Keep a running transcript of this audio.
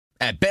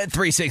At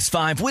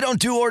Bet365, we don't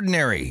do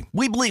ordinary.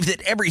 We believe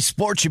that every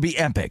sport should be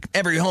epic.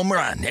 Every home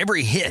run,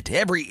 every hit,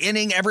 every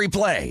inning, every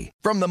play.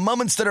 From the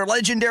moments that are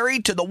legendary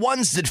to the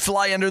ones that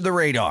fly under the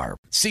radar.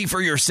 See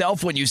for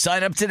yourself when you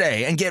sign up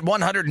today and get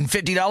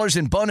 $150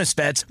 in bonus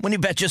bets when you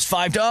bet just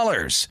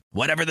 $5.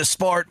 Whatever the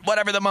sport,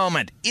 whatever the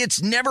moment,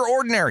 it's never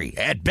ordinary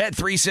at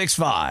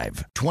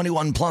Bet365.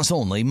 21 plus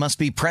only. Must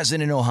be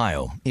present in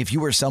Ohio. If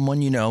you or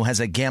someone you know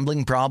has a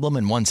gambling problem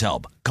and wants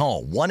help,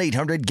 call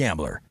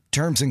 1-800-GAMBLER.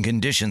 Terms and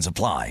conditions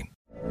apply.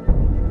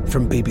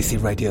 From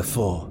BBC Radio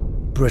 4,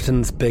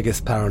 Britain's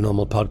biggest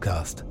paranormal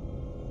podcast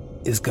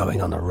is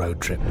going on a road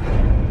trip.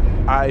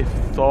 I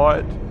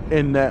thought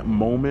in that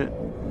moment,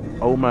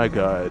 oh my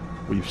God,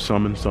 we've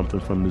summoned something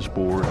from this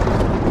board.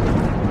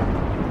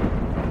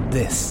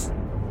 This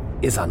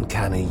is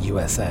Uncanny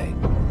USA.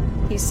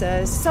 He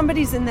says,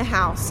 somebody's in the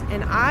house,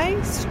 and I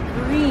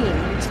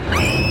screamed.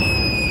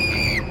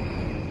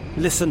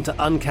 Listen to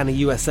Uncanny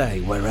USA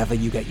wherever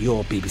you get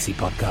your BBC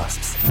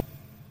podcasts,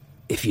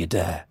 if you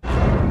dare.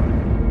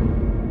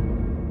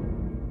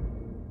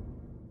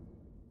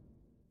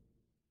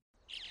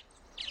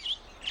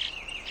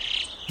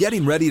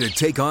 Getting ready to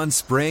take on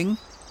spring?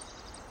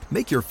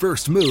 Make your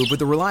first move with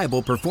the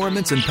reliable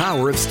performance and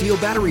power of Steel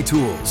battery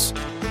tools.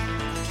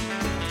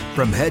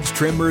 From hedge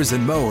trimmers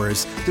and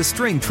mowers to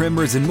string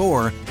trimmers and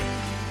more,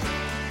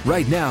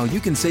 right now you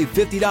can save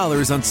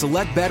 $50 on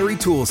select battery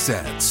tool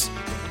sets.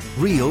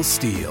 Real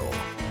Steel.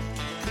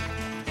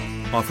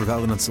 Offer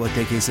valid on select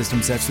AK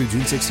system sets through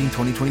June 16,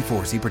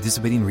 2024. See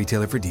participating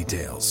retailer for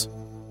details.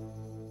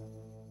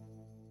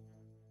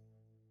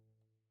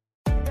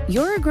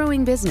 You're a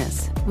growing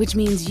business, which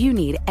means you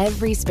need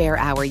every spare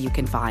hour you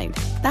can find.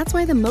 That's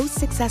why the most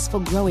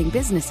successful growing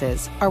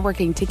businesses are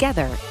working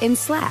together in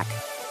Slack.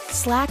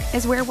 Slack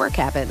is where work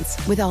happens,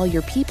 with all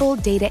your people,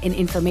 data, and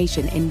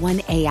information in one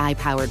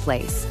AI-powered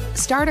place.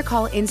 Start a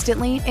call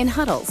instantly in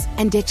huddles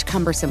and ditch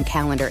cumbersome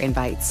calendar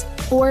invites.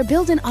 Or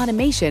build an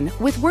automation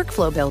with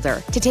Workflow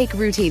Builder to take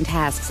routine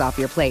tasks off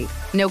your plate.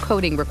 No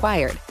coding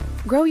required.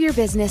 Grow your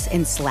business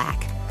in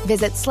Slack.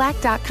 Visit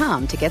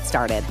slack.com to get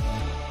started.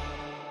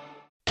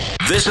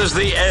 This is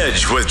The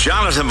Edge with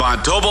Jonathan Von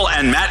Tobel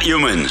and Matt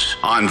Humans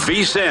on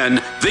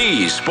VSiN,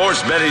 the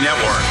Sports Betting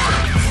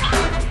Network.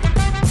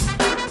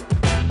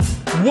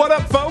 What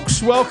up,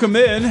 folks? Welcome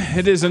in.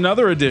 It is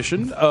another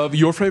edition of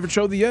your favorite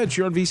show, The Edge,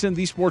 here on VSiN,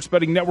 the Sports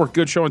Betting Network.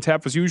 Good show on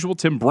tap as usual.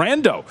 Tim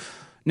Brando,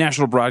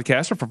 national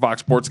broadcaster for Fox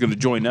Sports, going to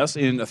join us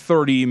in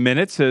 30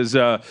 minutes as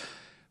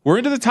we're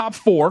into the top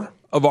four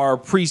of our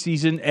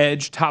preseason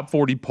Edge Top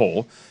 40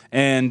 poll.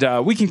 And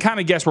we can kind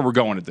of guess where we're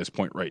going at this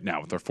point right now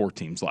with our four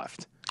teams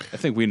left. I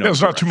think we know.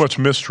 There's not too much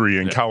mystery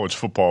in college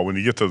football when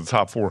you get to the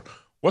top four.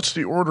 What's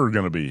the order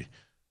going to be?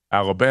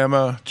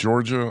 Alabama,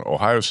 Georgia,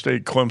 Ohio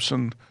State,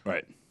 Clemson.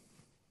 Right.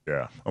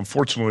 Yeah.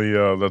 Unfortunately,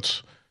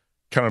 that's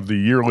kind of the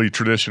yearly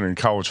tradition in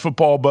college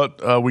football,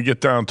 but we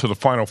get down to the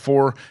Final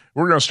Four.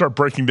 We're going to start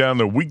breaking down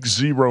the Week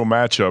 0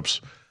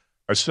 matchups.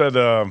 I said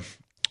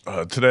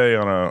today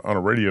on a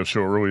radio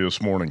show early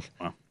this morning.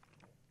 Wow.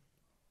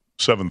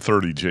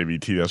 7:30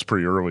 JVT. That's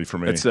pretty early for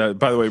me. It's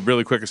by the way,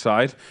 really quick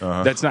aside.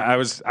 That's not.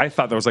 I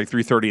thought that was like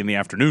 3:30 in the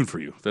afternoon for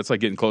you. That's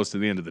like getting close to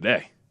the end of the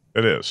day.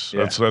 It is.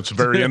 Yeah. That's the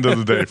very end of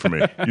the day for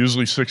me.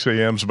 Usually 6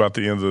 a.m. is about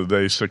the end of the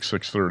day.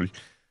 6:30.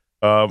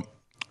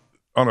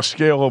 On a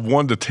scale of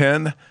 1 to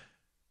 10,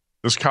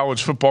 this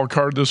college football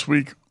card this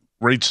week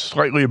rates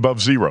slightly above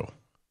 0.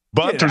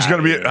 But there's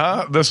going to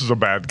be this is a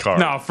bad card.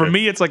 No, for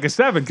me it's like a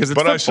 7 because it's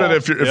But football. I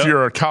said if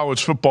you're a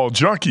college football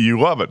junkie, you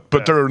love it.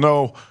 But there are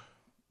no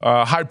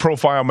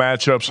high-profile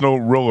matchups, no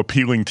real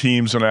appealing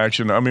teams in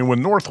action. I mean,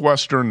 when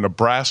Northwestern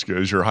Nebraska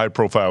is your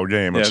high-profile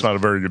game, it's not a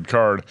very good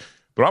card.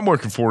 But I'm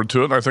looking forward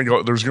to it. And I think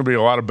there's going to be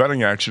a lot of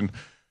betting action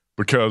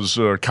because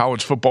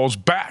college football is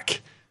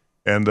back.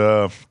 And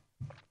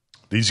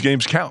these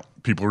games count.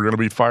 People are going to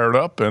be fired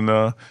up, and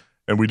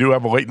we do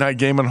have a late-night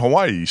game in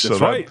Hawaii. So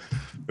that's right.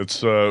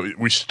 It's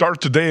we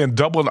start today in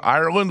Dublin,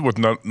 Ireland with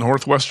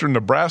Northwestern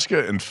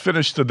Nebraska and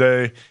finish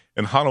today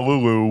in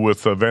Honolulu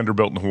with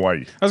Vanderbilt in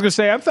Hawaii. I was going to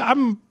say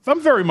I'm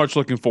very much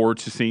looking forward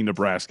to seeing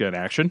Nebraska in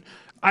action.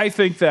 I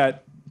think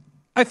that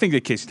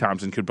Casey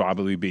Thompson could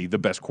probably be the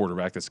best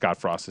quarterback that Scott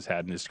Frost has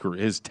had in his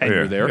career, his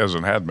tenure there. He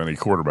hasn't had many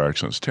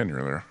quarterbacks in his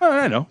tenure there.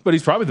 I know, but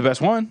he's probably the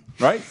best one,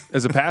 right,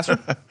 as a passer.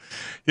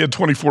 He had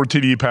 24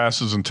 TD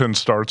passes and 10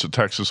 starts at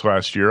Texas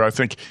last year. I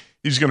think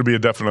he's going to be a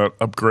definite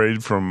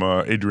upgrade from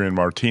Adrian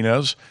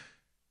Martinez.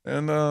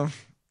 And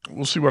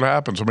we'll see what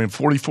happens. I mean,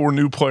 44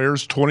 new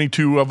players,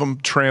 22 of them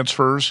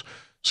transfers.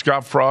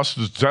 Scott Frost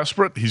is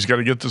desperate. He's got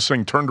to get this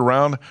thing turned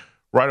around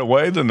right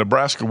away. The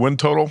Nebraska win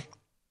total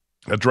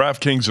at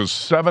DraftKings is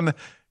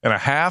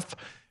 7.5,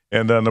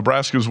 and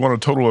Nebraska's won a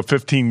total of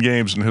 15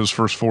 games in his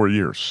first 4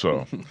 years.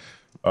 So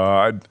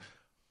I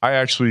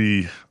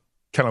actually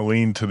kind of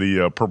lean to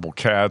the Purple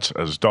Cats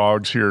as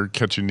dogs here,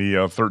 catching the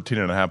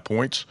 13.5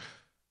 points.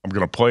 I'm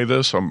going to play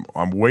this. I'm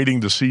waiting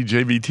to see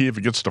JVT if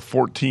it gets to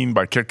 14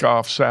 by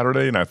kickoff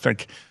Saturday, and I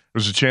think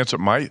there's a chance it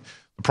might.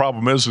 The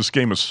problem is this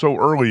game is so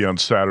early on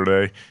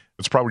Saturday,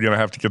 it's probably going to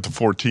have to get to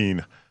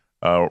 14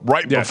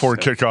 right before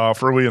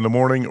kickoff, early in the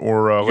morning,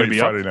 or late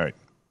Friday night.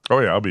 Oh,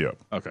 yeah, I'll be up.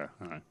 Okay,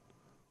 all right.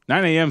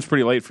 9 a.m. is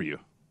pretty late for you.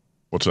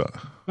 What's that?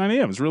 9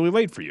 a.m. is really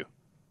late for you.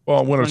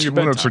 Well, when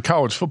it's a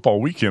college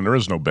football weekend, there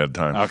is no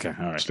bedtime. Okay,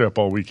 all right. Stay up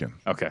all weekend.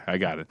 Okay, I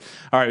got it.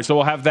 All right, so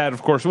we'll have that,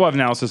 of course. We'll have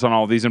analysis on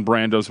all of these and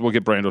Brando's. We'll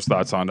get Brando's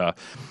thoughts on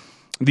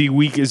the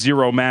Week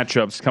 0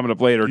 matchups coming up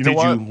later. You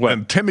know what?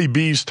 And Timmy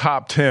B's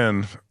top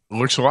 10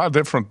 looks a lot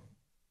different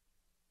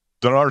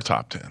than our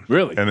top 10.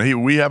 Really?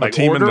 And we have like a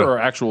team order in the or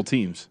actual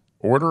teams?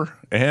 Order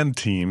and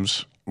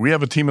teams. We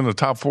have a team in the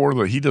top 4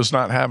 that he does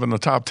not have in the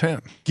top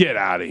 10. Get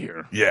out of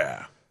here.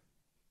 Yeah.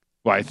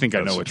 Well, I think I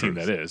know what team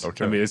that is.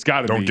 Okay. I mean, it's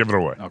got to be. Don't give it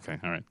away. Okay,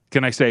 all right.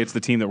 Can I say it's the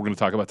team that we're going to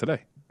talk about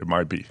today? It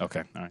might be.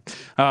 Okay, all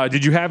right.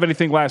 Did you have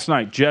anything last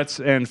night? Jets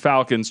and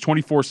Falcons,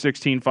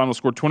 24-16. Final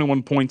score,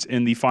 21 points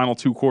in the final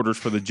 2 quarters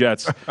for the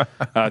Jets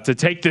to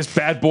take this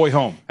bad boy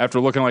home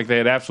after looking like they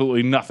had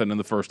absolutely nothing in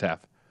the first half.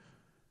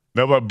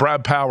 No, but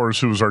Brad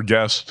Powers, who was our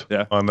guest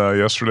on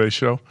yesterday's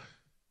show,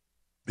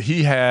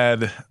 he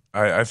had,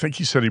 I think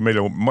he said he made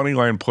a money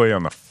line play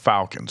on the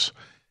Falcons.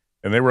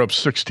 And they were up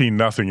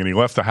 16-0, and he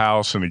left the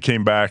house, and he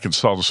came back and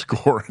saw the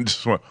score and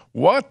just went,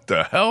 what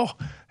the hell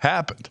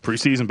happened?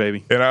 Preseason,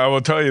 baby. And I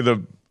will tell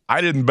you, I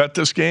didn't bet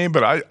this game,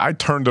 but I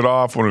turned it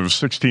off when it was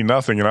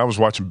 16-0, and I was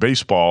watching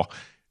baseball.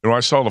 And when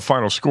I saw the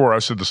final score, I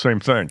said the same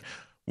thing.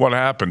 What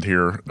happened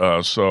here?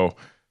 So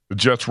the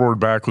Jets roared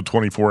back with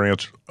 24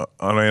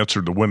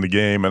 unanswered to win the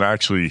game, and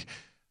actually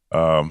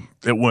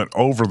it went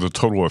over the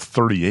total of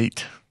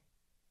 38.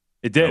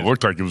 It did. It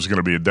looked like it was going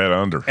to be a dead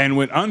under. And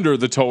went under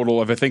the total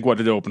of, I think, what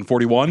did it open?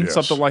 41? Yes.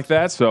 Something like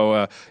that.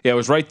 So, it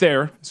was right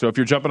there. So if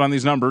you're jumping on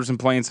these numbers and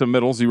playing some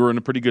middles, you were in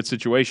a pretty good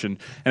situation.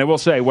 And I will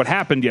say, what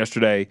happened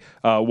yesterday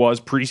was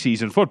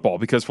preseason football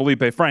because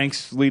Felipe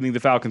Franks leading the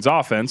Falcons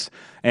offense,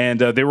 and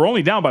they were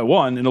only down by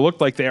 1, and it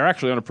looked like they are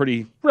actually on a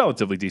pretty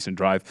relatively decent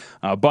drive.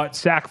 But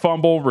sack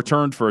fumble,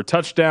 returned for a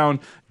touchdown.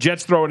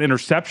 Jets throw an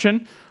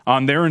interception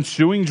on their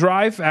ensuing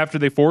drive after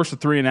they forced a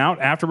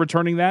 3-and-out after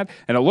returning that.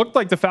 And it looked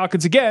like the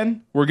Falcons,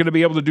 again, were going to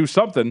be able to do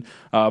something.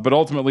 But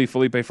ultimately,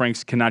 Felipe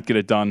Franks cannot get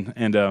it done,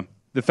 and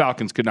the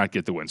Falcons could not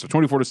get the win. So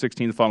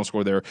 24-16, the final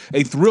score there.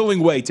 A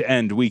thrilling way to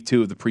end Week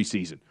 2 of the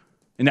preseason.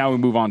 And now we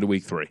move on to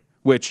Week 3,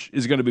 which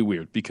is going to be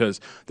weird because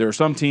there are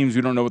some teams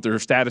we don't know what their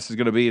status is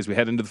going to be as we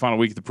head into the final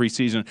week of the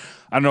preseason.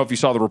 I don't know if you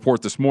saw the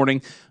report this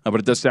morning, but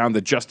it does sound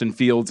that Justin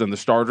Fields and the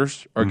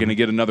starters are going to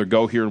get another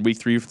go here in Week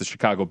 3 for the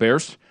Chicago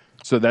Bears.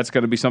 So that's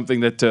going to be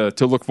something that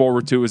to look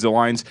forward to as the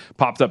lines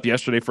popped up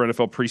yesterday for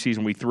NFL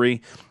preseason Week 3.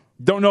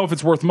 Don't know if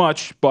it's worth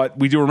much, but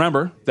we do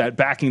remember that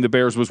backing the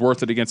Bears was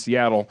worth it against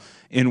Seattle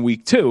in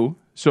Week 2.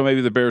 So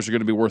maybe the Bears are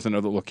going to be worth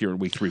another look here in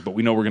Week 3. But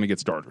we know we're going to get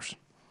starters.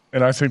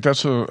 And I think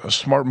that's a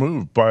smart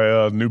move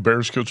by new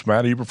Bears coach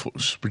Matt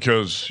Eberflus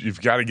because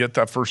you've got to get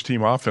that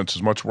first-team offense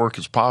as much work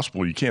as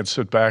possible. You can't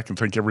sit back and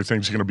think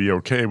everything's going to be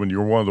okay when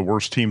you're one of the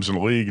worst teams in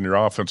the league and your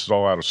offense is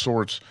all out of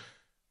sorts.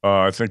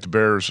 I think the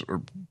Bears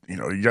are,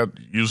 you got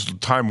to use the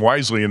time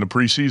wisely in the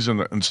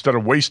preseason instead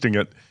of wasting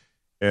it.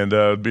 And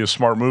it'd be a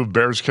smart move.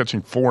 Bears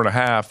catching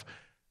 4.5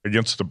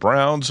 against the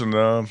Browns. And,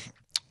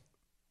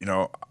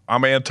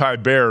 I'm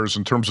anti-Bears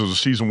in terms of the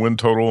season win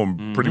total.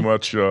 I'm pretty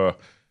much going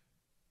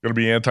to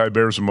be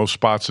anti-Bears in most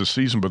spots this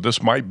season. But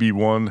this might be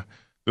one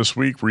this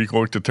week where you can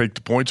look to take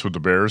the points with the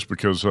Bears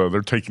because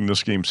they're taking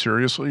this game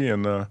seriously.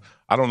 And I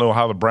don't know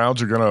how the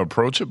Browns are going to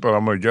approach it, but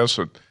I'm going to guess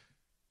that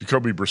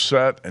Jacoby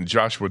Brissett and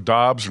Joshua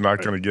Dobbs are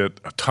not going to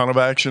get a ton of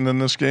action in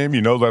this game.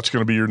 That's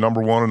going to be your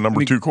number 1 and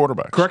number 2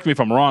 quarterbacks. Correct me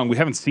if I'm wrong. We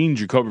haven't seen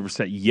Jacoby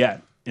Brissett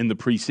yet in the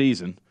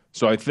preseason.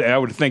 So I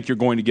would think you're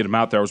going to get him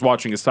out there. I was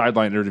watching a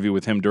sideline interview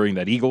with him during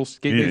that Eagles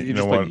game. He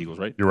just played the Eagles,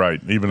 right? You're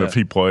right. Even if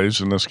he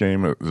plays in this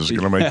game, is it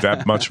going to make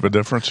that much of a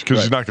difference?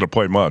 Because he's not going to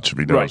play much if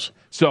he does. Right.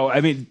 So,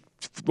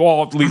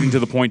 all leading to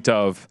the point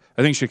of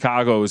I think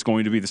Chicago is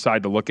going to be the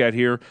side to look at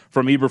here.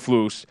 From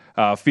Eberflus,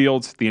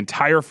 Fields, the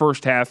entire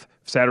first half,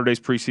 Saturday's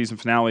preseason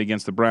finale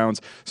against the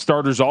Browns.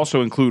 Starters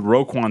also include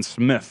Roquan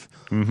Smith,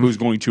 who's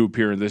going to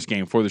appear in this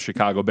game for the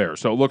Chicago Bears.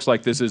 So it looks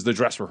like this is the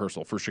dress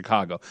rehearsal for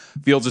Chicago.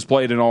 Fields has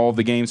played in all of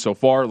the games so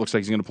far. It looks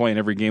like he's going to play in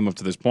every game up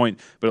to this point,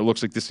 but it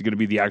looks like this is going to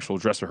be the actual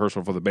dress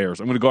rehearsal for the Bears.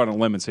 I'm going to go out on a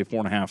limb and say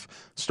 4.5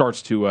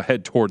 starts to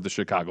head toward the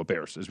Chicago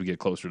Bears as we get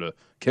closer to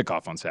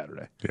kickoff on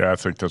Saturday. Yeah, I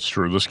think that's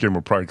true. This game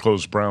will probably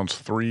close Browns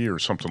 3 or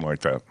something like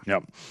that.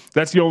 Yep.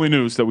 That's the only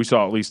news that we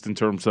saw, at least in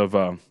terms of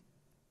the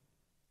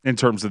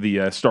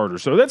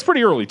starters. So that's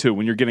pretty early, too,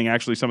 when you're getting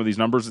actually some of these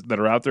numbers that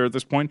are out there at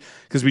this point,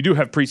 because we do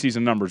have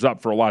preseason numbers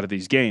up for a lot of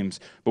these games,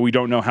 but we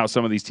don't know how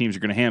some of these teams are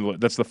going to handle it.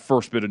 That's the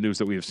first bit of news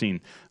that we have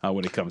seen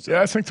when it comes to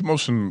that. I think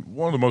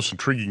one of the most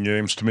intriguing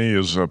games to me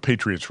is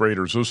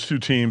Patriots-Raiders. Those two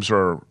teams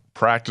are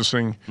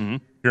practicing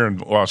here in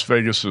Las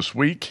Vegas this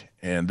week,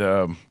 and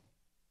the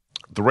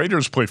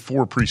Raiders play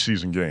 4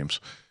 preseason games.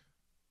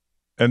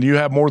 And you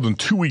have more than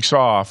 2 weeks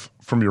off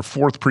from your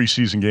 4th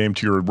preseason game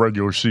to your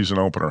regular season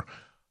opener.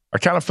 I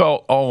kind of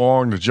felt all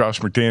along that Josh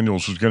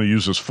McDaniels was going to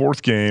use his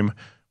 4th game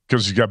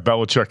because he's got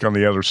Belichick on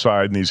the other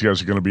side and these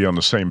guys are going to be on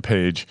the same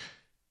page.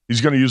 he's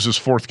going to use this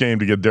fourth game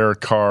to get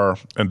Derek Carr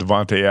and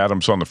Devontae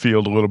Adams on the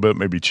field a little bit,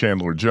 maybe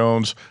Chandler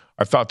Jones.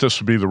 I thought this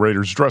would be the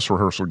Raiders' dress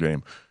rehearsal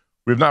game.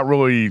 We've not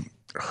really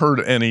heard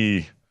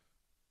any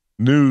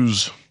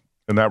news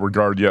in that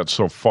regard yet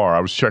so far. I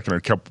was checking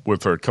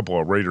with a couple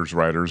of Raiders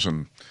writers,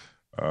 and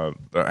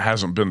that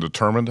hasn't been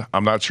determined.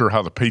 I'm not sure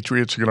how the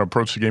Patriots are going to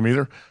approach the game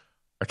either.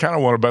 I kind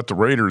of want to bet the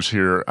Raiders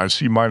here. I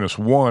see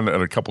 -1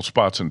 at a couple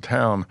spots in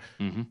town.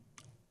 Mm-hmm.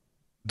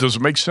 Does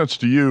it make sense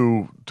to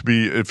you to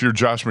be, if you're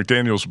Josh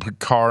McDaniels, put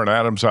Carr and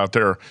Adams out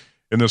there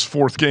in this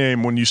fourth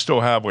game when you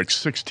still have like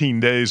 16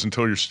 days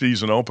until your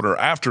season opener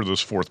after this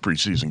fourth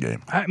preseason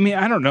game? I mean,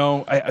 I don't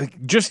know. I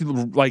just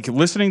like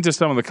listening to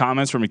some of the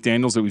comments from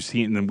McDaniels that we've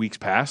seen in the weeks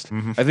past.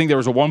 Mm-hmm. I think there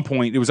was at one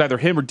point, it was either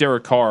him or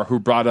Derek Carr who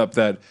brought up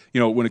that,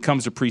 when it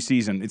comes to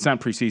preseason, it's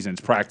not preseason,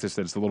 it's practice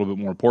that it's a little bit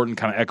more important,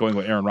 kind of echoing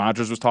what Aaron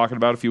Rodgers was talking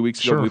about a few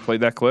weeks ago when we played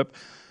that clip.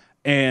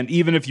 And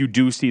even if you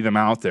do see them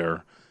out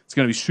there, it's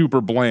going to be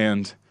super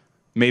bland.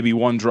 Maybe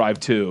one drive,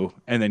 two,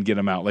 and then get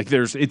them out.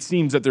 It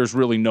seems that there's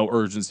really no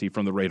urgency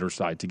from the Raiders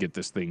side to get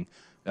this thing,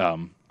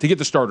 to get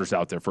the starters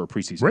out there for a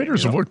preseason.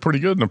 Raiders have looked pretty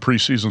good in the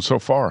preseason so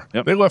far.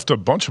 Yep. They left a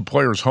bunch of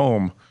players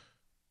home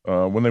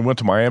when they went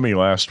to Miami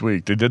last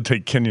week. They did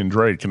take Kenyon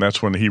Drake, and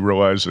that's when he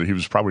realized that he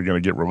was probably going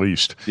to get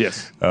released.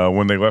 Yes.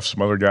 When they left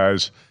some other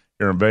guys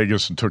here in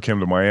Vegas and took him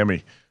to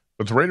Miami.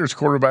 But the Raiders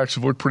quarterbacks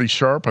have looked pretty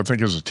sharp, I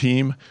think, as a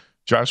team.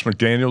 Josh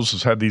McDaniels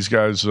has had these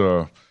guys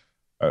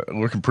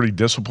looking pretty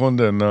disciplined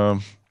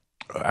and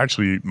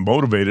actually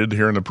motivated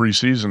here in the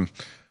preseason.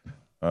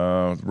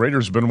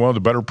 Raiders have been one of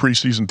the better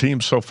preseason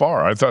teams so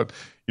far. I thought,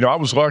 I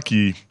was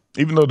lucky,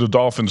 even though the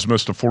Dolphins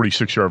missed a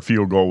 46-yard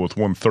field goal with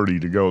 1:30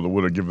 to go that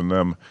would have given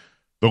them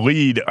the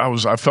lead.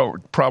 I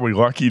felt probably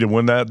lucky to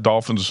win that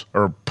Dolphins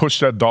or push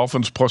that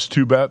Dolphins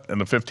 +2 bet in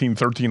the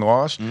 15-13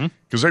 loss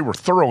because they were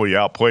thoroughly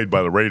outplayed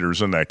by the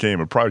Raiders in that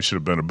game. It probably should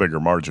have been a bigger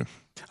margin.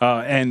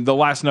 And the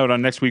last note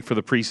on next week for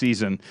the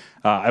preseason,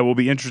 I will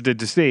be interested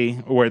to see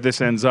where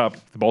this ends up.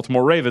 The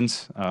Baltimore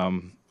Ravens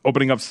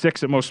opening up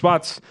 6 at most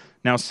spots,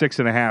 now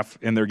 6.5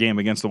 in their game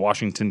against the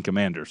Washington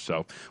Commanders.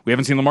 So we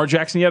haven't seen Lamar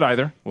Jackson yet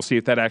either. We'll see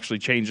if that actually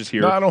changes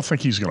here. No, I don't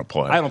think he's going to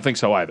play. I don't think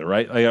so either,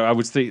 right? I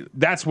would say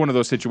that's one of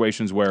those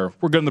situations where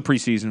we're good in the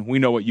preseason. We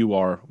know what you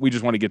are. We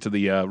just want to get to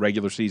the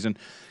regular season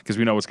because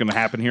we know what's going to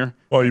happen here.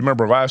 Well, you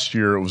remember last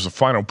year it was the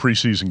final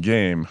preseason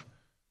game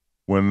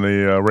when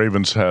the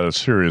Ravens had a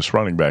serious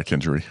running back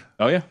injury.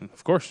 Oh, yeah,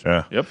 of course.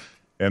 Yeah. Yep.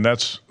 And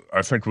that's,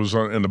 I think, was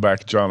in the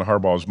back of John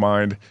Harbaugh's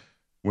mind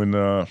when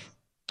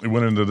he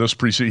went into this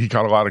preseason. He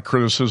caught a lot of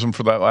criticism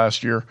for that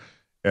last year,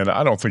 and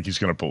I don't think he's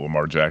going to put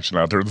Lamar Jackson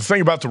out there. The thing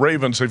about the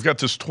Ravens, they've got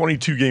this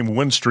 22-game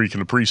win streak in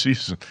the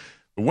preseason.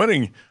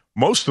 Winning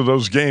most of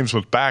those games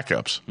with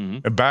backups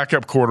and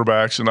backup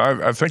quarterbacks, and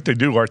I think they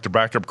do like the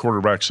backup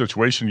quarterback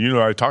situation.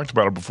 I talked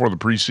about it before the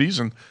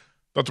preseason.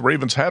 But the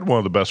Ravens had one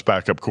of the best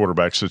backup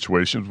quarterback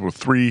situations with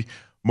 3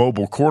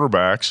 mobile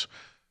quarterbacks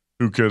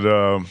who could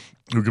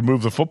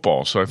move the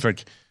football. So I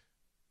think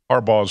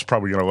Harbaugh is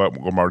probably going to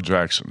let Lamar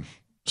Jackson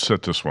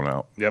sit this one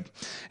out. Yep.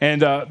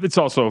 And it's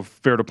also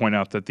fair to point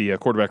out that the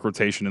quarterback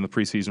rotation in the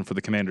preseason for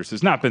the Commanders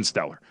has not been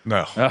stellar.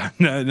 No.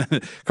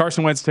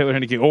 Carson Wentz, Taylor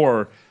Heinicke,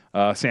 or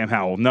Sam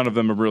Howell. None of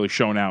them have really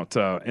shown out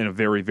in a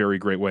very, very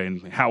great way.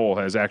 And Howell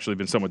has actually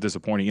been somewhat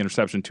disappointing.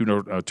 Interception,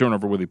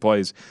 turnover with he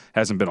plays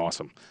hasn't been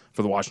awesome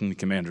for the Washington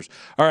Commanders.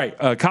 All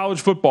right, college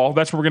football.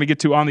 That's what we're going to get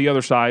to on the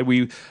other side.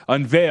 We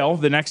unveil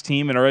the next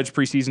team in our Edge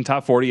preseason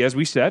top 40. As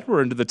we said,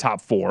 we're into the top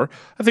 4.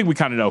 I think we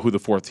kind of know who the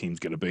 4th team's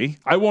going to be.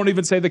 I won't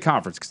even say the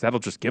conference because that'll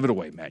just give it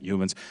away, Matt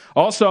Humans.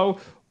 Also,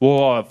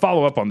 we'll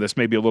follow up on this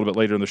maybe a little bit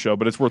later in the show,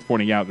 but it's worth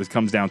pointing out this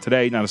comes down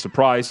today. Not a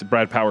surprise.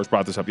 Brad Powers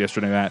brought this up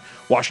yesterday, Matt.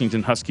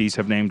 Washington Huskies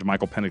have named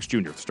Michael Penix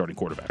Jr. the starting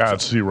quarterback.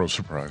 That's zero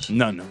surprise.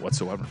 None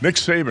whatsoever. Nick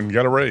Saban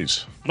got a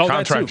raise.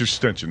 Contract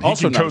extension.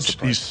 Also he can coach.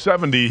 He's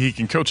 70. He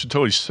can coach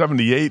until he's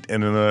 78,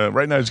 and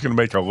right now he's going to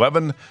make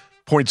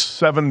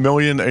 $11.7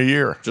 million a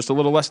year. Just a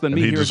little less than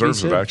me. He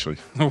deserves it, actually.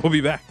 We'll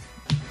be back.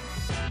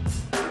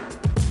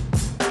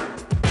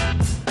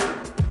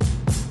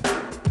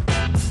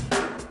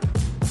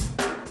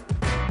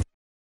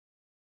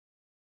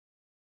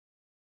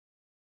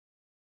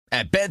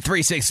 At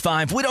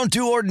Bet365, we don't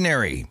do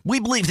ordinary. We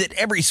believe that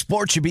every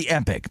sport should be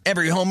epic.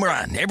 Every home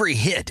run, every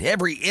hit,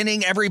 every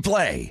inning, every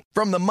play.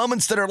 From the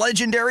moments that are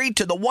legendary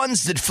to the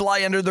ones that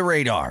fly under the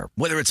radar.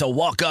 Whether it's a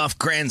walk-off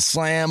grand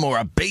slam or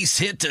a base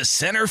hit to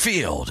center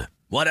field.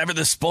 Whatever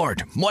the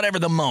sport, whatever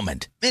the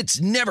moment.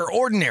 It's never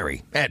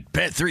ordinary at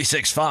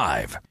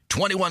Bet365.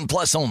 21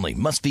 plus only.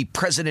 Must be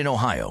present in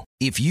Ohio.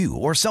 If you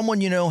or someone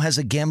you know has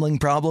a gambling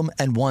problem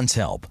and wants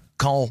help,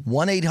 call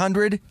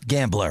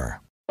 1-800-GAMBLER.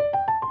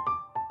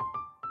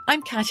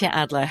 I'm Katya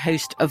Adler,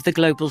 host of The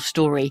Global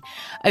Story.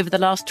 Over the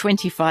last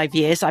 25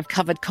 years, I've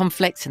covered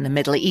conflicts in the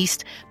Middle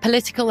East,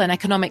 political and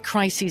economic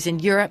crises in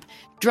Europe,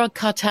 drug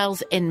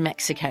cartels in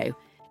Mexico.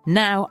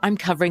 Now I'm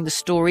covering the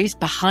stories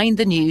behind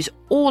the news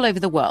all over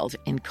the world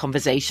in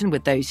conversation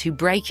with those who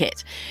break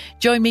it.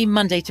 Join me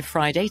Monday to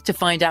Friday to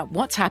find out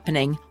what's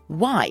happening,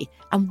 why,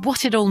 and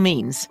what it all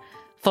means.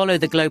 Follow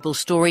The Global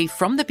Story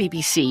from the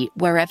BBC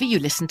wherever you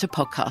listen to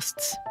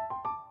podcasts.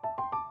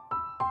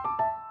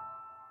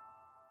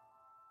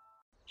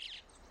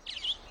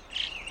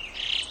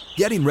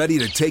 Getting ready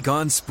to take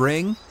on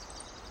spring?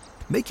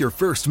 Make your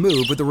first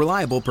move with the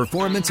reliable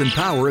performance and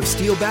power of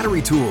Steel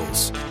battery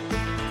tools.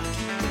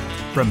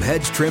 From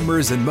hedge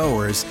trimmers and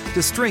mowers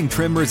to string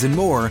trimmers and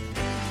more,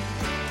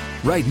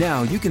 right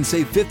now you can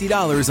save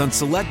 $50 on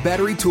select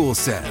battery tool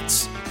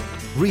sets.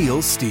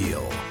 Real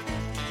Steel.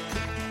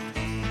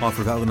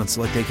 Offer valid on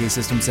select AK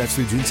system sets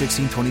through June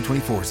 16,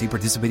 2024. See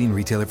participating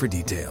retailer for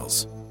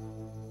details.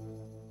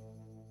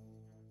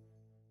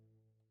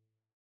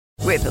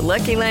 With the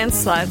Lucky Land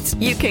Slots,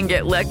 you can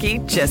get lucky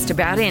just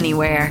about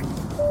anywhere.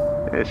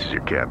 This is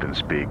your captain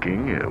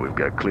speaking. We've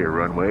got clear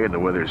runway and the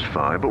weather's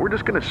fine, but we're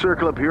just going to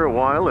circle up here a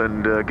while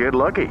and get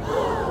lucky.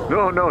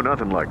 No,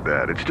 nothing like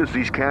that. It's just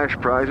these cash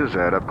prizes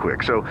add up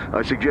quick. So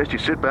I suggest you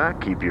sit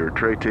back, keep your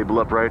tray table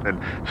upright, and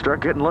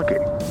start getting lucky.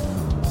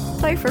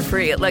 Play for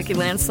free at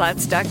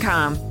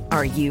LuckyLandSlots.com.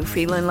 Are you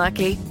feeling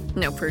lucky?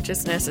 No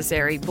purchase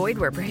necessary. Void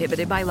where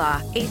prohibited by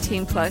law.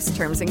 18 plus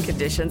terms and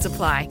conditions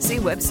apply. See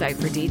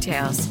website for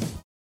details.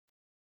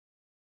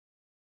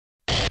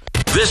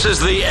 This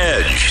is The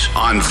Edge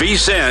on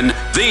VSiN,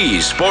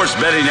 the Sports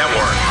Betting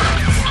Network.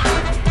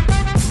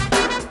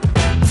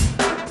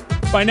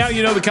 By now,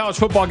 you know the college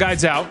football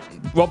guide's out.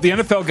 Well, the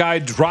NFL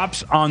guide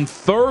drops on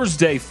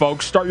Thursday,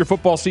 folks. Start your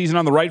football season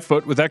on the right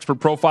foot with expert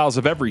profiles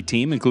of every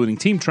team, including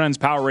team trends,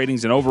 power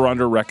ratings, and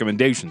over-under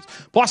recommendations.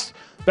 Plus,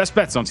 best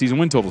bets on season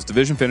win totals,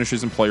 division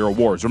finishes, and player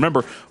awards.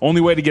 Remember, only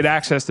way to get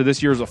access to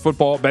this year's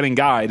football betting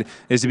guide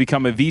is to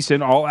become a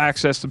VSiN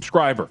all-access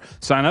subscriber.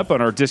 Sign up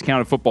on our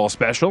discounted football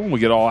special, and we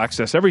get all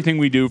access everything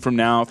we do from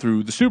now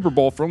through the Super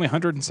Bowl for only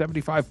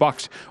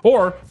 $175.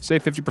 Or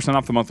save 50%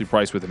 off the monthly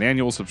price with an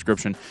annual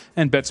subscription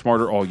and bet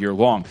smarter all year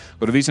long.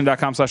 Go to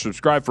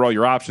VSiN.com/subscribe for all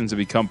your options and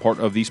become part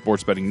of the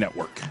Sports Betting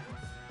Network.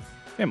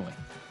 Family.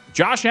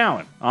 Josh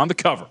Allen on the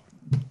cover.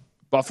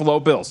 Buffalo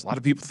Bills. A lot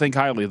of people think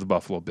highly of the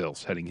Buffalo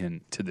Bills heading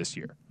into this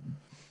year.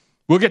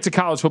 We'll get to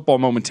college football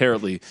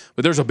momentarily,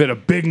 but there's a bit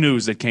of big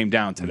news that came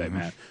down today,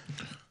 Matt.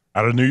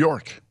 Out of New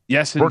York.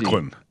 Yes,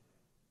 Brooklyn. Indeed.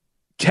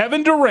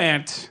 Kevin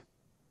Durant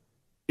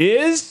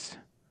is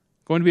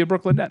going to be a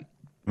Brooklyn Net.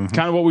 It's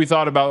kind of what we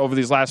thought about over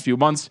these last few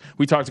months.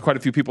 We talked to quite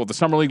a few people at the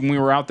Summer League when we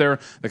were out there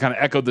that kind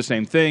of echoed the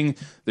same thing.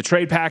 The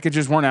trade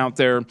packages weren't out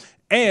there.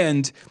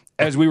 And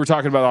as we were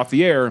talking about off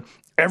the air,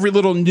 every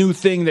little new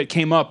thing that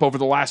came up over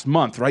the last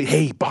month, right?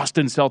 Hey,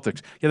 Boston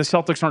Celtics. Yeah, the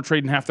Celtics aren't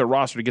trading half their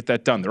roster to get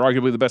that done. They're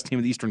arguably the best team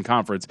in the Eastern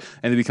Conference,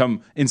 and they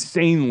become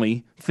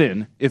insanely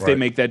thin if they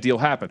make that deal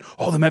happen.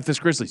 Oh, the Memphis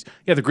Grizzlies.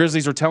 Yeah, the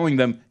Grizzlies are telling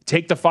them,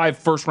 take the 5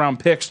 first-round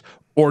picks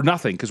or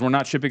nothing because we're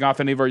not shipping off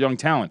any of our young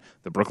talent.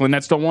 The Brooklyn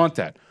Nets don't want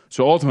that.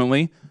 So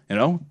ultimately,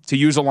 to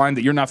use a line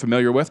that you're not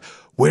familiar with,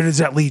 where does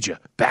that lead you?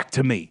 Back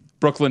to me.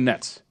 Brooklyn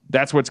Nets.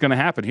 That's what's going to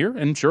happen here.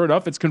 And sure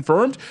enough, it's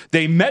confirmed.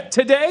 They met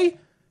today.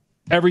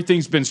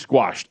 Everything's been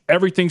squashed.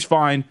 Everything's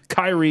fine.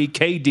 Kyrie,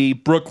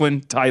 KD, Brooklyn,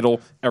 title,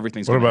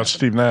 everything's fine. What about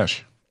Steve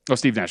Nash? Oh,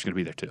 Steve Nash is going to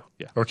be there too.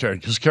 Yeah. Okay,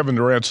 because Kevin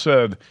Durant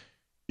said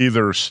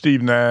either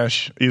Steve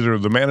Nash, either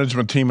the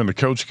management team and the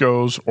coach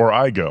goes, or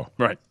I go.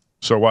 Right.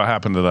 So what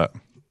happened to that?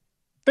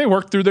 They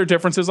worked through their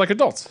differences like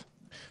adults.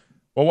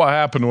 Well, what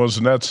happened was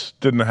the Nets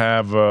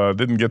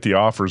didn't get the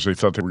offers they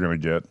thought they were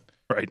going to get.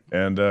 Right.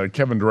 And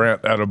Kevin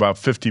Durant at about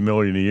 $50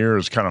 million a year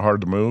is kind of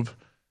hard to move.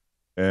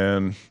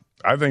 And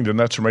I think the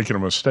Nets are making a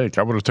mistake.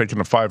 I would have taken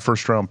the 5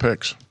 first-round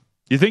picks.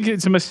 You think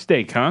it's a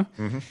mistake, huh?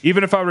 Mm-hmm.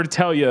 Even if I were to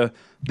tell you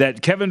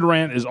that Kevin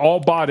Durant is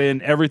all bought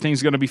in,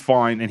 everything's going to be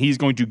fine, and he's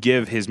going to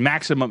give his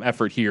maximum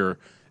effort here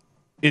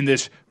in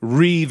this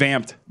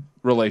revamped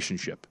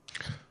relationship.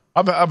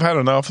 I've had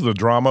enough of the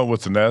drama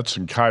with the Nets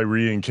and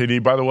Kyrie and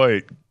KD. By the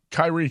way,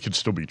 Kyrie could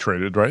still be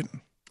traded, right?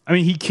 I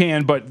mean, he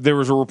can, but there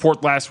was a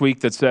report last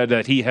week that said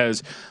that he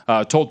has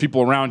told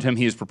people around him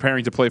he is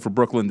preparing to play for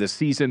Brooklyn this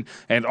season,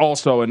 and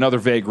also another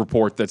vague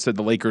report that said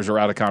the Lakers are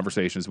out of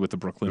conversations with the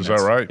Brooklyn Nets.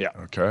 Is that right? Yeah.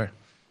 Okay.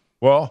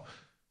 Well,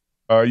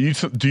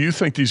 do you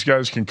think these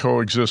guys can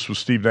coexist with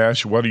Steve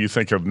Nash? What do you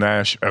think of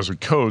Nash as a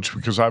coach?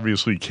 Because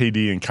obviously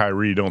KD and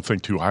Kyrie don't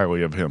think too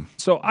highly of him.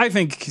 So I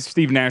think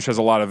Steve Nash has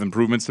a lot of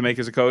improvements to make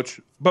as a coach,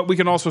 but we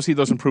can also see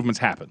those improvements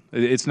happen.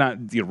 It's not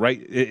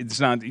right. It's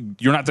not.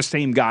 You're not the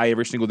same guy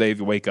every single day if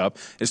you wake up,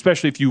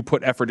 especially if you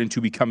put effort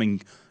into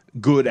becoming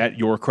good at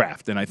your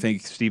craft. And I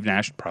think Steve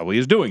Nash probably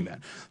is doing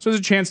that. So there's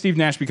a chance Steve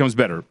Nash becomes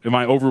better. Am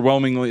I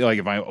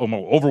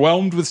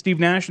overwhelmed with Steve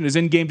Nash and his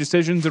in-game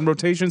decisions and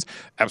rotations?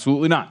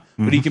 Absolutely not.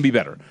 But he can be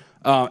better.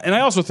 And I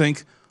also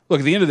think,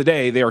 look, at the end of the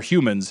day, they are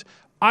humans.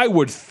 I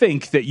would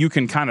think that you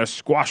can kind of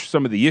squash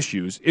some of the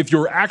issues if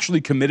you're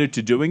actually committed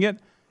to doing it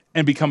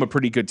and become a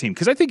pretty good team.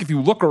 Because I think if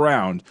you look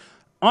around,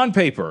 on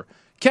paper,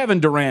 Kevin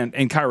Durant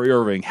and Kyrie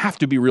Irving have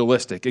to be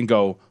realistic and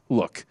go,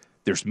 look,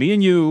 there's me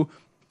and you.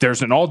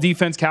 There's an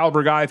all-defense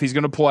caliber guy if he's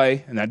going to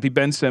play, and that'd be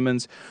Ben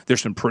Simmons. There's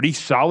some pretty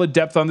solid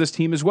depth on this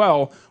team as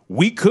well.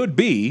 We could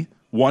be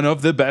one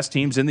of the best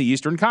teams in the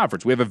Eastern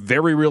Conference. We have a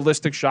very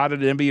realistic shot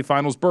at an NBA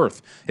Finals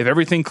berth. If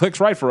everything clicks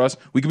right for us,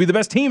 we could be the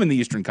best team in the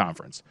Eastern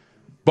Conference.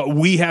 But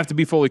we have to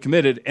be fully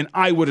committed, and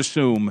I would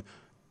assume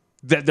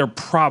that they're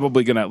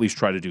probably going to at least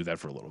try to do that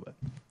for a little bit.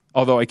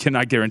 Although I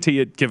cannot guarantee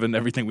it, given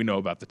everything we know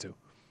about the two.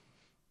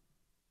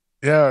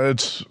 Yeah,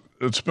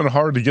 it's been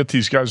hard to get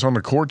these guys on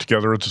the court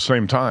together at the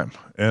same time.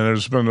 And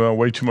there's been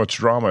way too much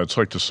drama. It's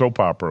like the soap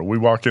opera. We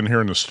walk in here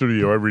in the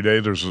studio every day.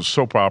 There's a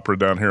soap opera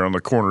down here on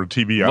the corner of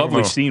TV.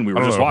 Lovely scene we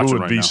were just watching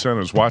right now. Who at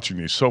VSiN is watching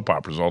these soap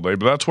operas all day?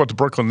 But that's what the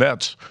Brooklyn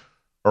Nets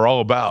are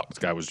all about. This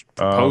guy was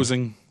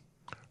proposing.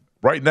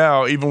 Right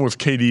now, even with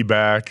KD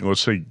back, and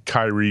let's say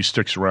Kyrie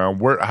sticks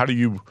around, how do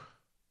you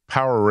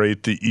power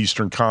rate the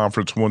Eastern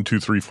Conference 1, 2,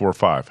 3, 4,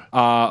 5?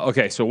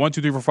 Okay, so 1,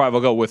 2, 3, 4, 5.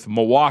 I'll go with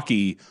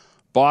Milwaukee,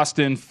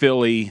 Boston,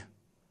 Philly,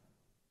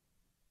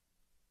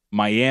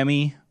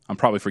 Miami. I'm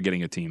probably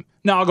forgetting a team.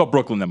 No, I'll go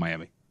Brooklyn, then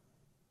Miami.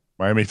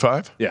 Miami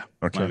 5? Yeah,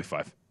 okay. Miami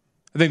 5.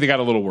 I think they got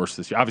a little worse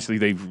this year. Obviously,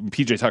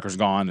 PJ Tucker's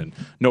gone and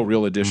no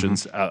real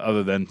additions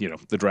other than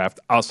the draft.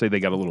 I'll say they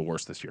got a little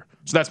worse this year.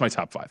 So that's my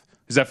top 5.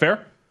 Is that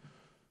fair?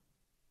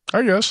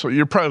 I guess. So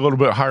you're probably a little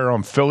bit higher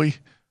on Philly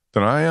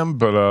than I am,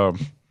 but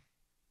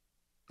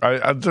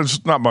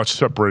there's not much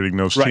separating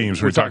those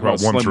teams. We're talking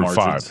about 1 through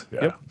 5. Yeah.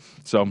 Yep.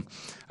 So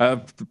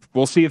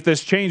we'll see if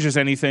this changes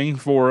anything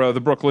for the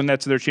Brooklyn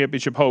Nets and their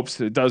championship hopes.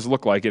 It does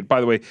look like it.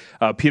 By the way,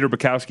 Peter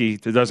Bukowski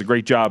does a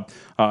great job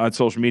on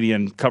social media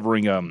and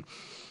covering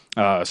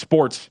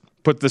sports.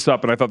 Put this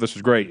up, and I thought this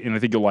was great, and I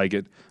think you'll like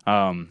it.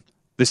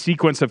 The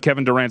sequence of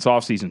Kevin Durant's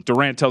offseason.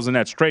 Durant tells the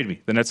Nets, trade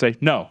me. The Nets say,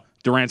 no.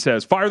 Durant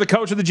says, fire the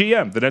coach of the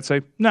GM. The Nets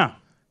say, no.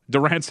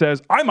 Durant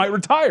says, I might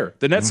retire.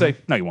 The Nets say,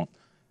 no, you won't.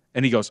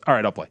 And he goes, all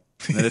right, I'll play.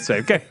 And the Nets say,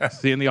 okay,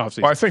 see you in the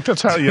offseason. Well, I think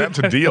that's how you have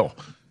to deal.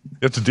 You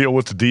have to deal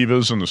with the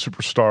divas and the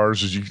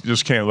superstars. Is you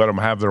just can't let them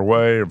have their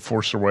way and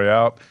force their way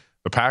out.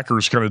 The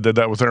Packers kind of did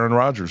that with Aaron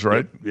Rodgers,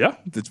 right? Yeah,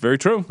 that's very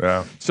true.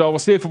 Yeah. So we'll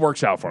see if it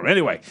works out for him.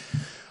 Anyway,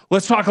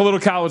 let's talk a little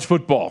college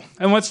football.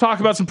 And let's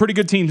talk about some pretty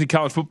good teams in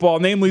college football,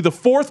 namely the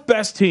 4th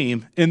best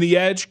team in the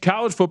Edge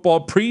College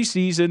Football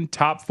preseason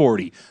top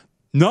 40.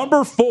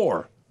 Number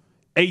 4,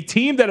 a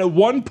team that at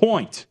one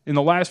point in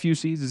the last few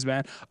seasons,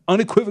 man,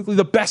 unequivocally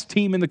the best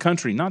team in the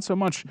country. Not so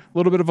much, a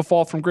little bit of a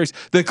fall from grace.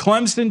 The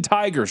Clemson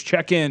Tigers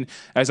check in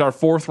as our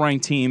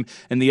 4th-ranked team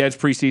in the Edge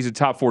preseason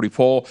top 40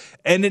 poll.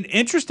 And an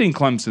interesting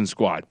Clemson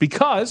squad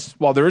because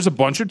while there is a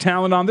bunch of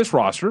talent on this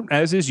roster,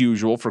 as is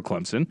usual for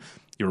Clemson,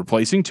 you're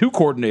replacing 2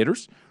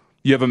 coordinators.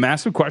 You have a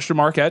massive question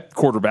mark at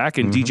quarterback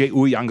in DJ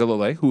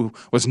Uiagalelei, who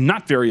was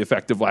not very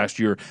effective last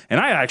year, and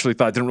I actually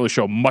thought didn't really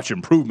show much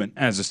improvement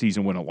as the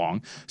season went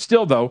along.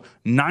 Still, though,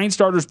 9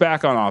 starters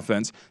back on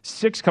offense,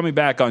 6 coming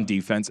back on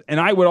defense, and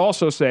I would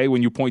also say,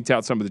 when you point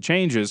out some of the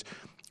changes,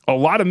 a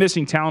lot of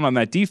missing talent on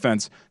that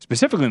defense,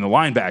 specifically in the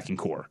linebacking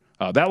core.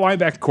 That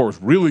linebacking core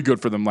was really good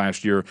for them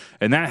last year,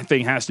 and that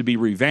thing has to be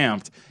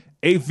revamped.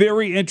 A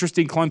very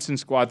interesting Clemson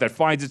squad that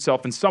finds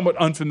itself in somewhat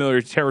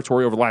unfamiliar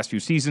territory over the last few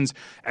seasons,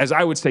 as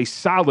I would say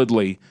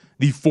solidly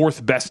the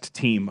 4th best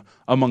team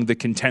among the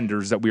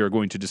contenders that we are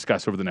going to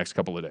discuss over the next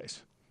couple of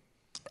days.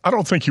 I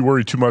don't think you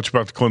worry too much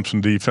about the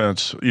Clemson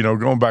defense.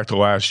 Going back to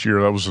last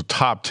year, that was a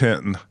top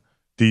 10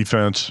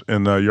 defense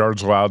in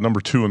yards allowed,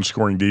 number 2 in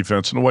scoring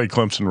defense. And the way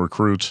Clemson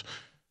recruits,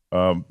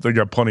 they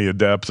got plenty of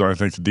depth, and I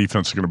think the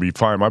defense is going to be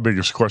fine. My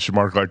biggest question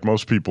mark, like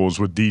most people, is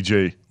with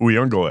DJ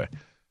Uiagalelei.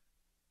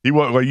 He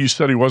was, like you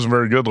said, he wasn't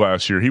very good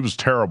last year. He was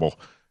terrible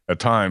at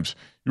times.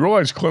 You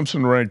realize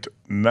Clemson ranked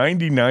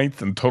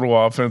 99th in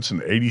total offense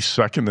and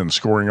 82nd in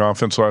scoring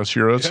offense last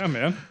year? Yeah,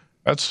 man.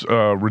 That's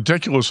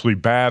ridiculously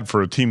bad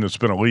for a team that's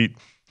been elite.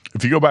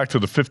 If you go back to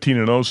the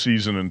 15-0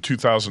 season in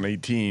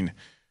 2018,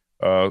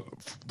 the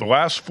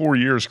last 4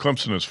 years,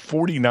 Clemson is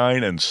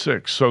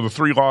 49-6. So the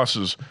 3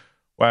 losses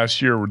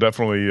last year were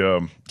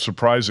definitely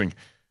surprising.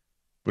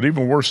 But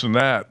even worse than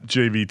that,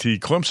 JVT,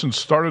 Clemson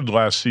started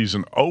last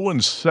season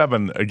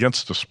 0-7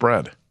 against the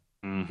spread.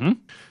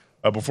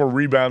 Before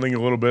rebounding a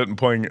little bit and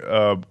playing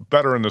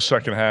better in the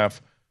second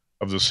half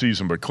of the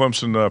season. But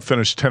Clemson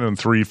finished 10-3,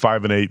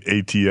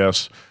 5-8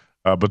 ATS.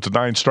 But the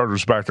 9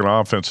 starters back in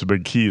offense, the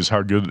big key is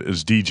how good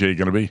is DJ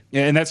going to be?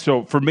 Yeah, and that's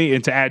so for me,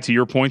 and to add to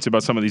your points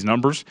about some of these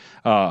numbers,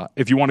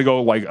 if you want to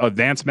go like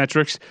advanced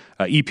metrics,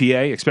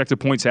 EPA, expected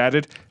points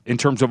added, in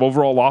terms of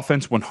overall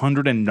offense,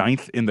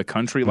 109th in the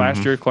country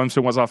last year.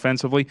 Clemson was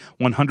offensively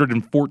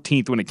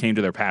 114th when it came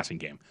to their passing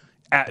game.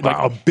 Like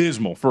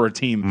abysmal for a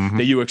team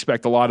that you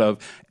expect a lot of.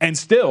 And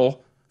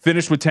still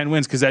finished with 10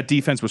 wins because that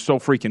defense was so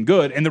freaking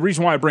good. And the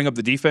reason why I bring up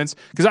the defense,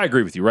 because I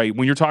agree with you, right?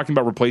 When you're talking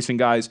about replacing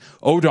guys,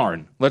 oh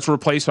darn, let's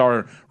replace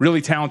our really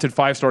talented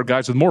 5-star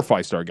guys with more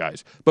 5-star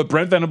guys. But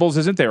Brent Venables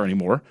isn't there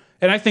anymore.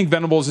 And I think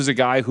Venables is a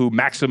guy who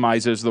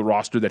maximizes the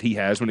roster that he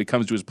has when it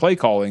comes to his play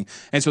calling.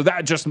 And so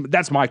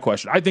that's my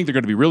question. I think they're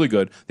going to be really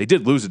good. They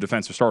did lose a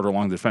defensive starter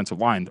along the defensive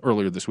line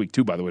earlier this week,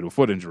 too, by the way, to a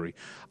foot injury.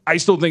 I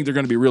still think they're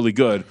going to be really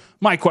good.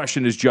 My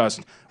question is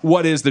just,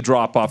 what is the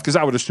drop-off? Because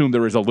I would assume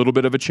there is a little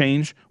bit of a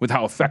change with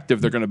how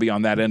effective they're going to be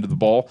on that end of the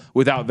ball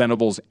without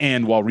Venables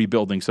and while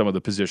rebuilding some of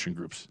the position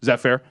groups. Is that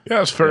fair?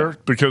 Yeah, it's fair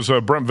because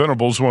Brent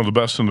Venables is one of the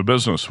best in the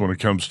business when it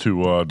comes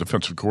to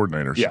defensive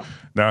coordinators. Yeah.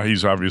 Now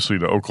he's obviously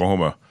the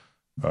Oklahoma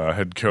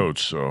head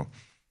coach, so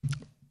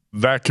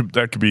that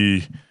could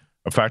be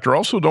a factor.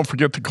 Also, don't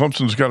forget that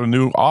Clemson's got a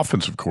new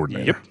offensive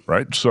coordinator,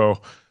 right?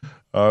 So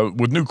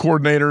with new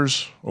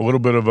coordinators, a little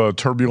bit of a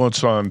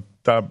turbulence on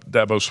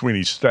Dabo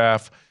Swinney's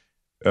staff,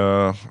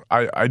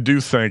 I do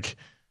think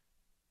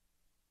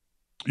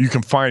you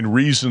can find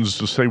reasons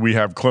to say we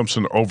have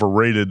Clemson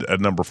overrated at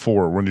number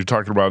 4 when you're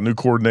talking about new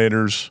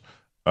coordinators,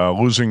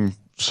 losing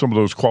some of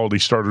those quality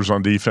starters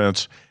on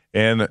defense,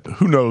 and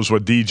who knows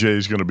what DJ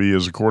is going to be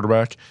as a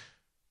quarterback.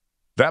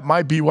 That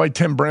might be why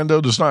Tim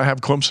Brando does not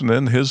have Clemson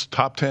in his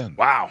top 10.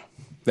 Wow.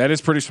 That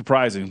is pretty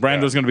surprising.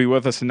 Brando's going to be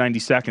with us in 90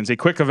 seconds. A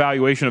quick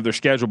evaluation of their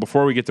schedule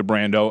before we get to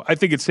Brando. I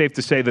think it's safe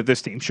to say that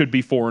this team should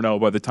be 4-0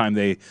 by the time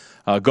they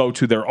go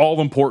to their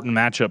all-important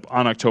matchup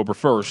on October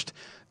 1st.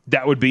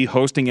 That would be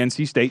hosting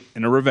NC State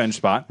in a revenge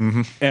spot,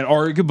 and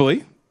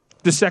arguably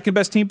the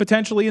second-best team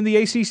potentially in the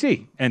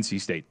ACC, NC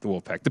State, the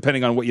Wolfpack,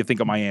 depending on what you think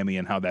of Miami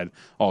and how that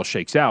all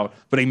shakes out.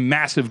 But a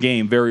massive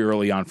game very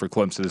early on for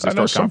Clemson. As I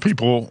know some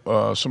people,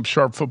 some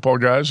sharp football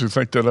guys who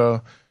think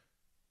that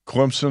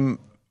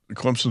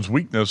Clemson's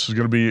weakness is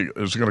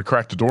going to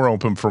crack the door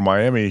open for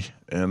Miami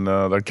in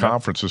that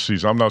conference this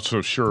season. I'm not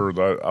so sure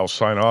that I'll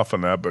sign off on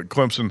that, but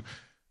Clemson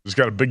has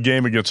got a big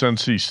game against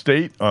NC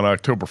State on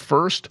October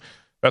 1st.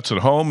 That's at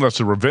home. That's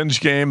a revenge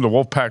game. The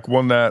Wolfpack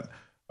won that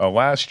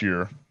last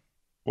year.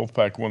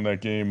 Wolfpack won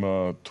that game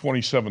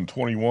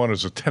 27-21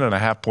 as a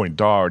 10.5-point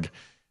dog.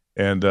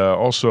 And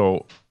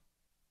also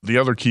the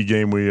other key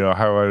game we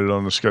highlighted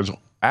on the schedule,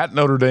 at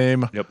Notre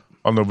Dame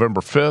on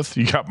November 5th.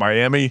 You got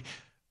Miami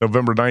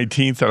November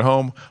 19th at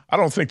home. I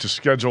don't think the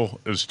schedule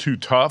is too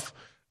tough,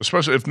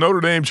 especially if Notre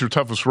Dame's your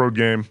toughest road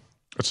game.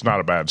 It's not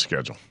a bad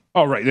schedule.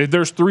 All right,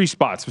 there's 3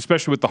 spots,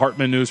 especially with the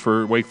Hartman news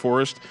for Wake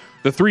Forest.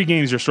 The 3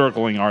 games you're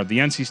circling are the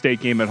NC State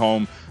game at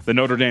home, the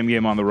Notre Dame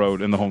game on the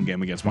road, and the home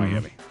game against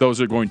Miami.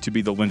 Those are going to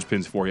be the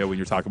linchpins for you when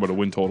you're talking about a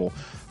win total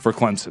for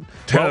Clemson.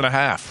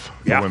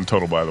 10.5 win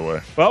total, by the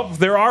way. Well,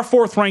 they're our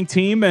 4th-ranked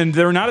team, and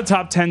they're not a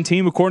top 10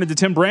 team according to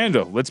Tim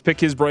Brando. Let's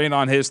pick his brain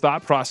on his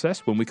thought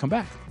process when we come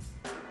back.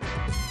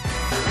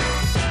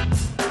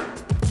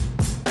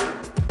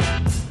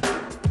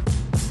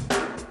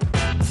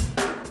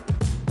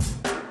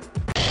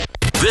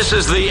 This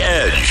is The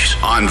Edge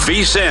on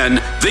VSiN,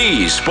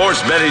 the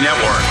Sports Betting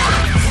Network.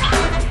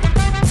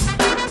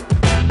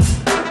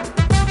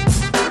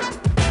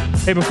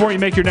 Hey, before you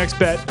make your next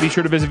bet, be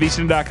sure to visit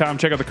VSiN.com.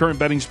 Check out the current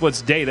betting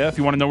splits data. If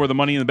you want to know where the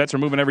money and the bets are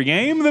moving every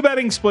game, the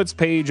betting splits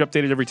page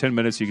updated every 10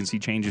 minutes so you can see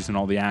changes in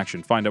all the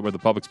action. Find out where the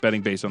public's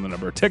betting based on the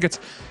number of tickets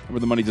and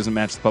where the money doesn't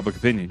match the public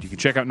opinion. You can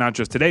check out not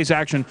just today's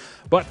action,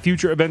 but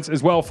future events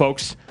as well,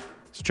 folks.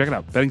 So check it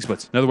out, Betting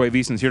Splits. Another way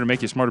VSiN's here to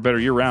make you smarter, better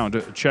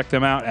year-round. Check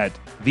them out at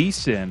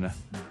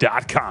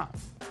VSiN.com.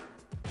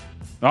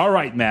 All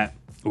right, Matt.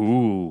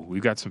 Ooh,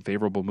 we've got some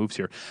favorable moves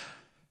here.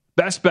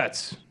 Best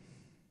bets.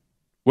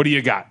 What do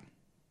you got?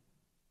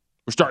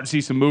 We're starting to see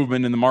some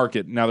movement in the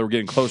market now that we're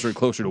getting closer and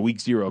closer to week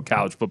 0 of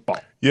college football.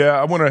 Yeah,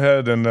 I went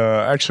ahead and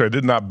actually I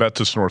did not bet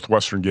this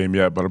Northwestern game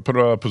yet, but I put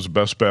it up as a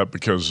best bet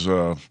because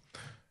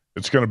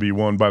it's going to be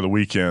won by the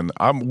weekend.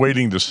 I'm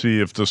waiting to see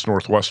if this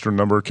Northwestern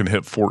number can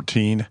hit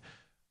 14.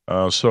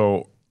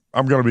 So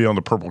I'm going to be on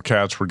the Purple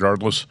Cats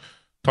regardless.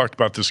 Talked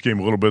about this game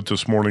a little bit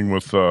this morning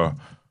with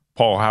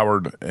Paul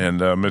Howard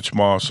and Mitch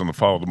Moss on the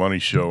Follow the Money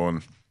show.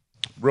 And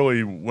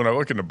really, when I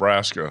look at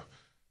Nebraska,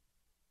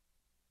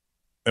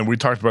 and we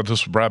talked about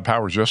this with Brad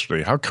Powers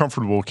yesterday, how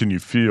comfortable can you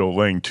feel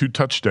laying 2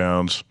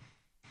 touchdowns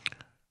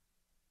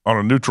on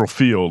a neutral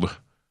field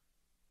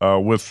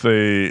with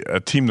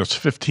a team that's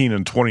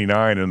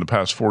 15-29 in the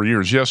past 4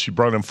 years? Yes, you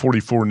brought in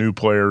 44 new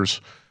players,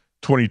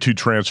 22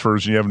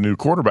 transfers, and you have a new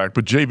quarterback.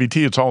 But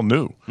JVT, it's all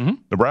new.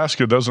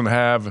 Nebraska doesn't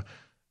have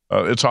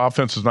its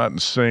offense is not in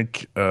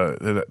sync.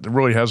 It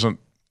really hasn't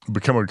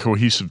become a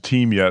cohesive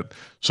team yet.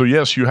 So,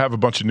 yes, you have a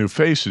bunch of new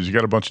faces. You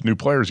got a bunch of new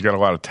players. You got a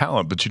lot of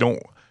talent, but you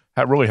don't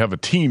really have a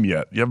team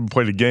yet. You haven't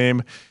played a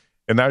game,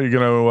 and now you're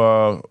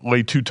going to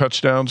lay 2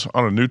 touchdowns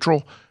on a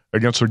neutral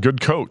against a good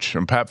coach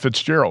and Pat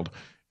Fitzgerald.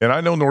 And I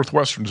know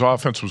Northwestern's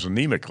offense was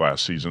anemic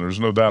last season. There's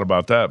no doubt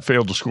about that.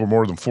 Failed to score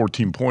more than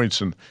 14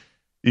 points in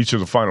each of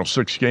the final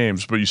 6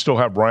 games. But you still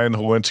have Ryan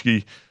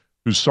Helinski,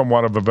 who's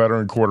somewhat of a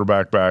veteran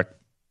quarterback back.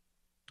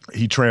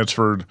 He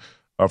transferred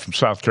from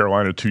South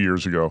Carolina 2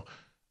 years ago.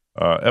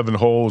 Evan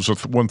Hull is a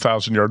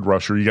 1,000-yard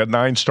rusher. You got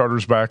 9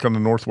 starters back on the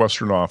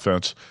Northwestern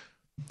offense.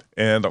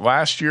 And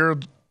last year,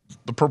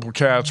 the Purple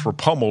Cats were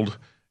pummeled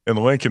in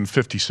Lincoln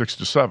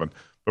 56-7.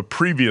 But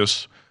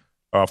previous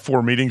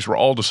 4 meetings were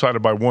all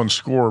decided by 1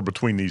 score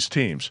between these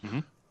teams.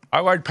 I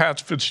like Pat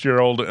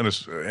Fitzgerald in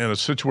a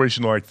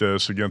situation like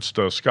this against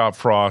Scott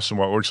Frost and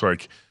what looks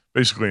like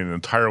basically an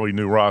entirely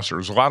new roster.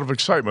 There's a lot of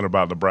excitement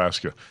about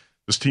Nebraska.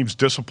 This team's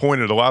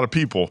disappointed a lot of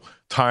people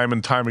time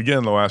and time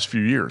again the last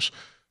few years.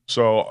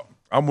 So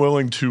I'm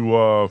willing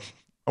to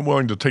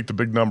take the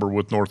big number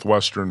with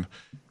Northwestern,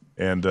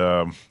 and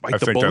I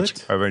think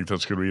that's going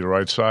to be the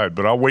right side.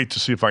 But I'll wait to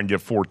see if I can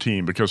get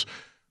 14, because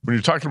when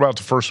you're talking about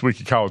the first week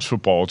of college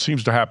football, it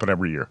seems to happen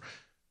every year.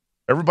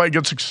 Everybody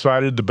gets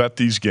excited to bet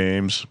these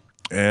games,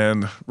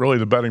 and really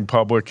the betting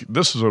public,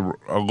 this is a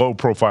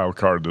low-profile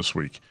card this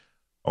week.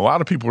 A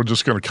lot of people are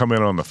just going to come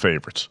in on the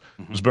favorites.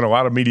 There's been a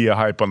lot of media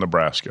hype on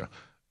Nebraska.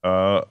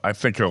 I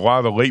think a lot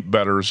of the late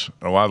bettors,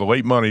 a lot of the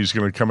late money is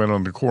going to come in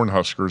on the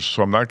Cornhuskers,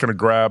 so I'm not going to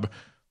grab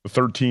the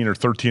 13 or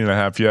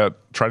 13.5 yet,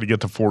 try to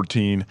get to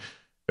 14.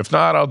 If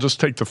not, I'll just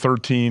take the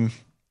 13,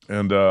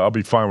 and I'll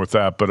be fine with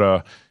that. But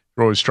you're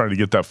always trying to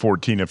get that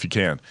 14 if you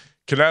can.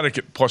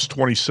 Connecticut plus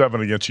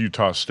 27 against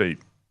Utah State.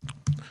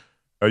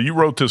 You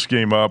wrote this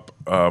game up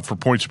for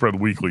Point Spread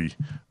Weekly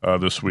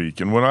this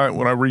week, and when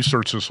I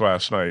researched this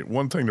last night,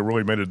 one thing that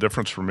really made a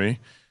difference for me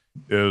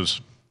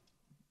is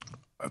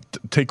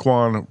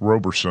Taquan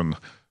Roberson,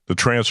 the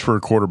transfer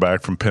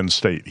quarterback from Penn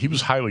State. He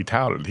was highly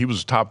touted. He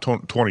was a top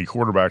 20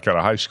 quarterback out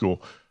of high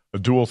school, a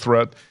dual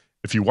threat.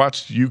 If you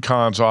watched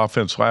UConn's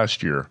offense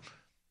last year,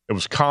 it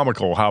was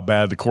comical how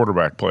bad the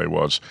quarterback play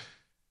was.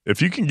 If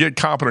you can get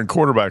competent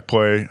quarterback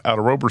play out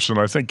of Roberson,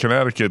 I think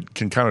Connecticut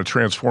can kind of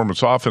transform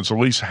its offense, at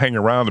least hang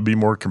around to be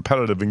more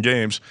competitive in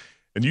games.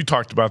 And you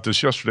talked about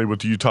this yesterday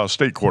with the Utah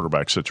State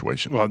quarterback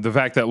situation. Well, the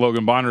fact that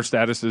Logan Bonner's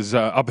status is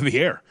up in the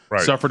air.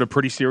 Right. Suffered a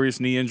pretty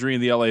serious knee injury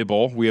in the LA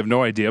Bowl. We have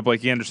no idea.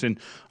 Blake Anderson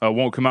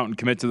won't come out and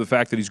commit to the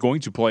fact that he's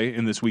going to play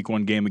in this Week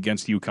 1 game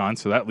against UConn,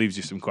 so that leaves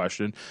you some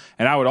question.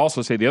 And I would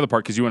also say the other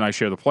part, because you and I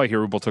share the play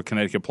here, we both took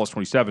Connecticut plus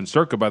 27.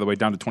 Circa, by the way,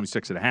 down to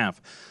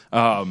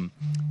 26.5,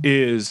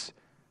 is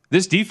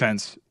this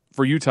defense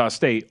for Utah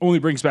State only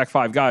brings back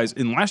 5 guys.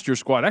 In last year's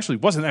squad actually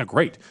wasn't that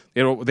great.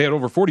 They had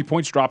over 40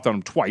 points dropped on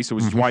them twice. It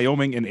was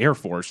Wyoming and Air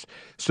Force.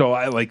 So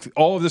I like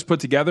all of this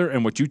put together,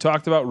 and what you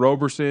talked about,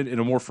 Roberson in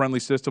a more friendly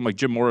system like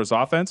Jim Mora's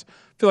offense, I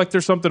feel like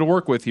there's something to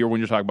work with here when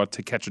you're talking about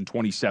catching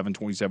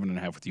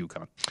 27.5 with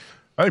UConn.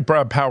 I think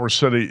Brad Powers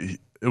said it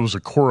was a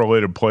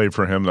correlated play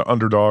for him, the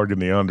underdog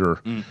and the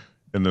under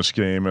in this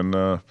game.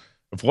 And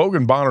if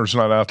Logan Bonner's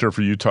not out there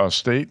for Utah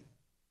State,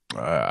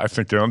 I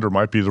think the under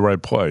might be the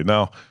right play.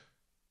 Now,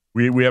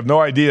 we have no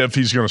idea if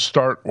he's going to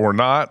start or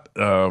not.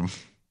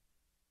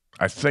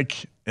 I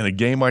think in a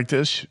game like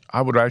this,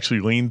 I would actually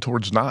lean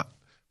towards not.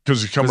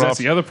 Because that's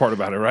the other part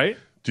about it, right?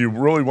 Do you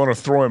really want to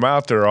throw him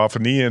out there off a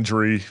knee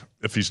injury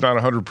if he's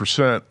not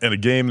 100% in a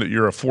game that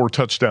you're a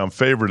 4-touchdown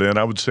favorite in?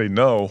 I would say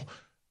no.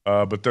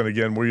 But then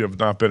again, we have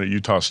not been at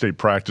Utah State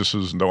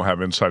practices and don't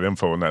have inside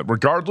info on that.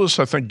 Regardless,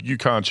 I think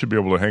UConn should be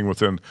able to hang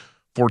within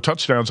 4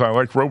 touchdowns. I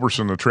like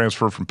Roberson, the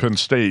transfer from Penn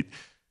State.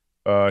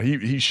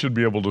 He should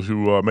be able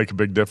to make a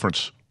big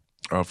difference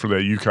for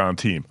that UConn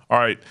team. All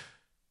right.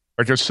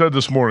 Like I said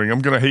this morning, I'm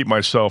going to hate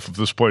myself if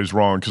this plays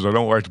wrong because I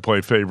don't like to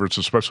play favorites,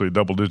 especially a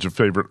double-digit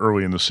favorite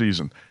early in the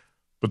season.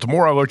 But the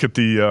more I look at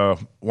the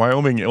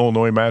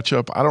Wyoming-Illinois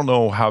matchup, I don't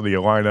know how the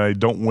Illini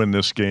don't win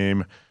this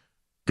game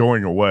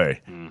going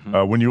away.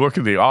 When you look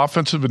at the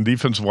offensive and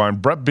defensive line,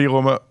 Brett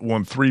Bielema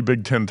won 3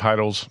 Big Ten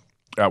titles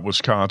at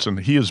Wisconsin.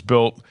 He has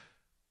built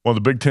one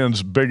of the Big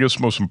Ten's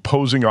biggest, most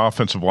imposing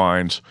offensive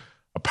lines.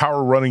 A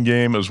power running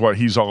game is what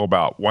he's all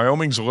about.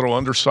 Wyoming's a little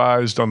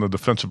undersized on the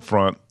defensive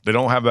front. They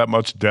don't have that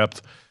much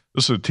depth.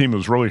 This is a team that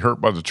was really hurt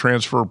by the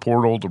transfer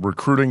portal. The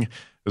recruiting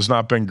has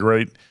not been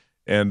great.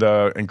 And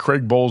in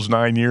Craig Bohl's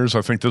 9 years,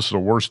 I think this is the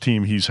worst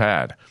team he's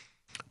had.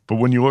 But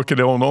when you look at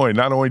Illinois,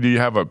 not only do you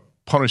have a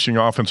punishing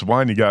offensive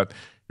line, you got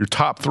your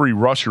top 3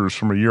 rushers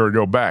from a year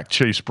ago back.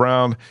 Chase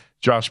Brown,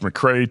 Josh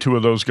McCray, 2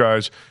 of those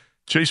guys.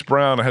 Chase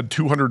Brown had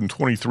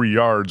 223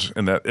 yards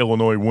in that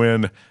Illinois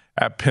win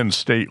at Penn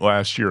State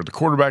last year. The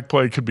quarterback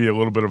play could be a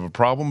little bit of a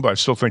problem, but I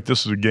still think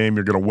this is a game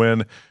you're going to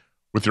win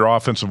with your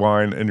offensive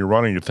line and your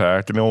running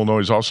attack. And Illinois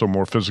is also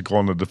more physical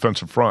on the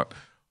defensive front.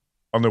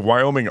 On the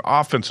Wyoming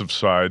offensive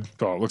side,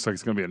 it looks like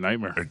it's going to be a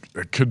nightmare.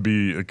 It could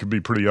be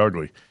pretty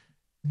ugly.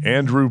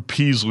 Andrew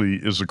Peasley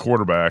is the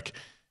quarterback.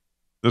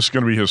 This is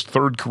going to be his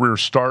 3rd career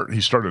start.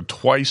 He started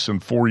twice in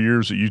 4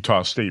 years at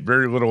Utah State.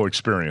 Very little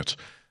experience.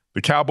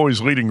 The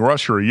Cowboys' leading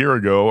rusher a year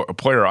ago, a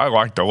player I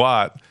liked a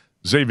lot,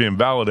 Xavier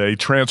Valade,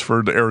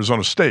 transferred to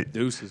Arizona State.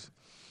 Deuces.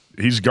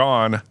 He's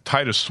gone.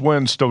 Titus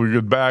Swin, still a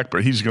good back,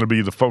 but he's going to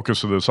be the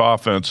focus of this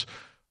offense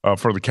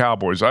for the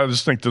Cowboys. I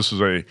just think this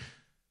is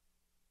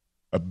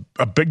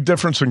a big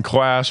difference in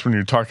class when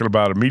you're talking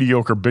about a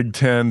mediocre Big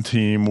Ten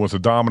team with a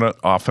dominant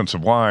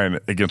offensive line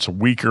against a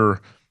weaker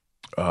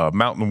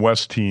Mountain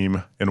West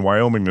team in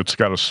Wyoming that's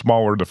got a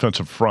smaller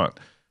defensive front.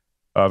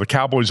 The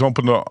Cowboys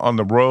opened on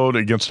the road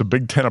against a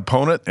Big Ten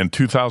opponent in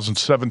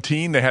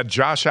 2017. They had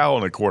Josh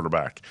Allen at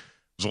quarterback.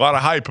 There's a lot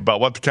of hype about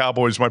what the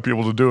Cowboys might be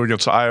able to do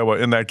against Iowa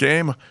in that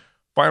game.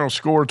 Final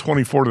score,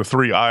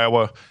 24-3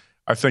 Iowa.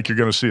 I think you're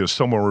going to see a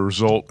similar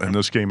result in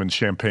this game in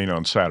Champaign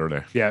on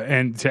Saturday. Yeah,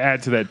 and to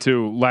add to that,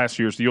 too, last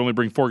year, so you only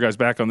bring 4 guys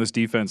back on this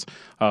defense.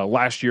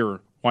 Last year,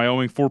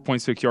 Wyoming,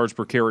 4.6 yards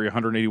per carry,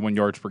 181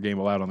 yards per game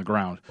allowed on the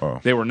ground.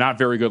 Wow. They were not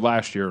very good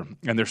last year,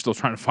 and they're still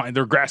trying to find –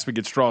 they're grasping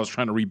at straws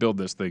trying to rebuild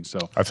this thing. So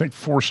I think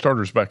 4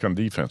 starters back on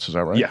defense. Is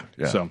that right?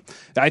 Yeah. So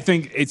I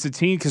think it's a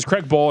team – because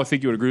Craig Bull, I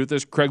think you would agree with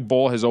this, Craig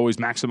Bull has always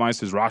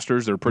maximized his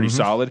rosters. They're pretty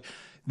solid.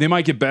 They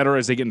might get better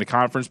as they get into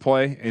conference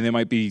play, and they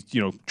might be,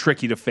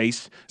 tricky to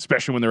face,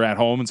 especially when they're at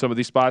home in some of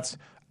these spots.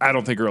 I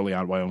don't think early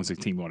on Wyoming's a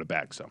team want it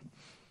back. So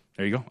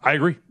there you go. I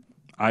agree.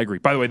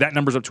 By the way, that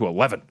number's up to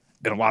 11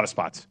 in a lot of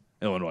spots,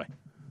 Illinois.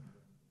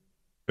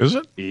 Is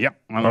it?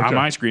 Yep. On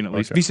my screen, at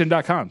least.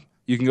 VSiN.com.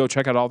 You can go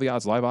check out all the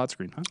odds, live odds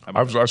screen. Huh?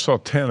 I saw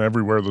 10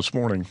 everywhere this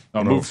morning.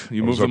 You moved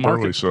the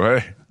market. Early, so,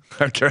 hey.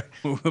 Okay.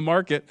 Move the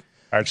market.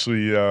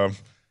 Actually,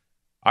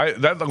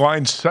 that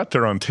line's set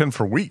there on 10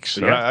 for weeks.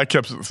 Yeah. I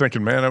kept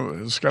thinking,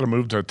 man, it's got to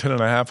move to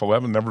 10.5,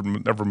 11.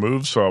 Never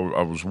moved. So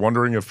I was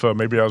wondering if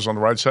maybe I was on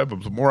the right side.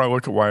 But the more I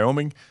look at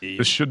Wyoming,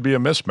 this should be a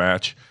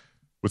mismatch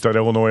with that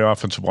Illinois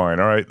offensive line.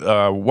 All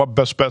right, what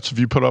best bets have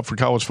you put up for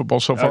college football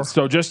so far?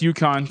 So just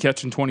UConn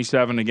catching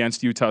 27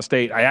 against Utah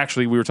State.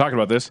 We were talking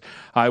about this.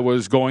 I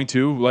was going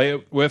to lay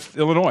it with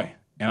Illinois.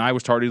 And I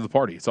was tardy to the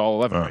party. It's all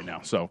 11 right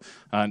now. So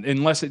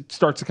unless it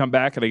starts to come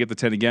back and I get the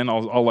 10 again,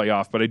 I'll lay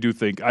off. But I do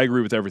think I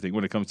agree with everything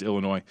when it comes to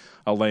Illinois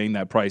laying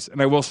that price.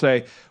 And I will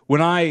say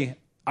I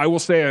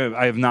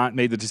have not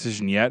made the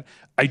decision yet.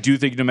 I do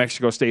think New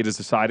Mexico State is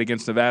the side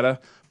against Nevada.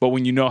 But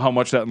when you know how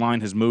much that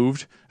line has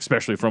moved,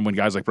 especially from when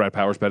guys like Brad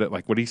Powers bet it,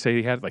 like what did he say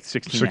he had? Like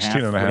 16 and a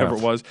half, whatever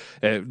it was.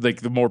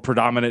 Like the more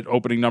predominant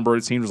opening number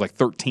it seemed was like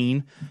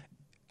 13.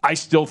 I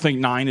still think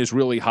 9 is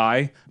really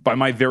high. By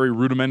my very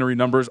rudimentary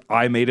numbers,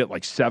 I made it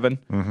like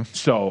 7.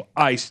 So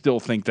I still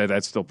think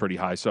that's still pretty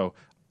high. So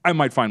I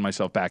might find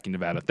myself backing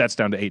Nevada. That's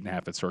down to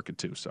 8.5 at Circuit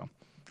too.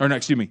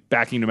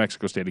 Backing New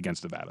Mexico State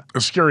against Nevada. The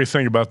scary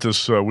thing about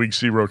this Week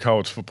 0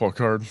 college football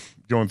card,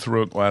 going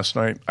through it last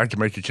night, I can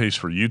make a case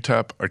for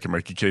UTEP. I can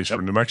make a case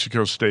for New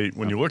Mexico State.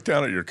 When you look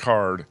down at your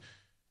card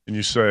and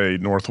you say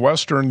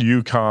Northwestern,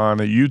 UConn,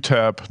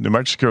 UTEP, New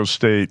Mexico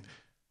State,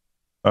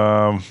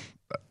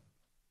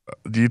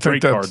 do you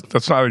think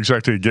that's not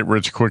exactly a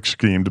get-rich-quick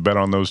scheme to bet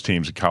on those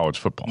teams in college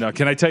football? Now,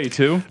 can I tell you,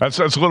 too? That's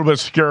a little bit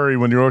scary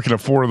when you're looking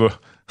at 4 of the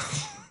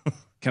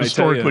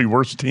historically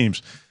worst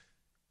teams,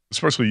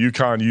 especially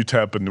UConn,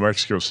 UTEP, and New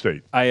Mexico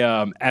State.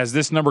 As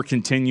this number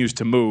continues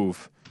to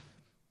move,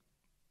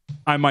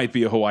 I might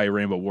be a Hawaii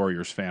Rainbow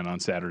Warriors fan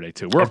on Saturday,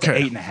 too. We're up to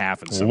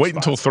 8.5 in some wait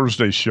spots. until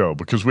Thursday's show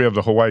because we have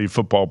the Hawaii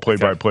football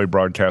play-by-play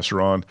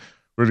broadcaster on.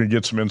 We're going to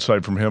get some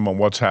insight from him on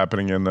what's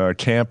happening in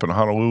camp in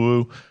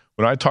Honolulu.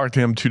 When I talked to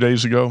him 2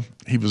 days ago,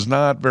 he was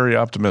not very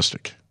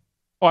optimistic.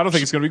 Oh, I don't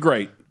think it's going to be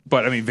great.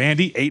 But,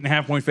 Vandy,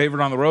 8.5-point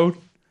favorite on the road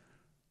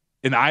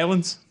in the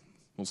Islands.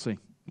 We'll see.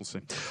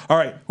 All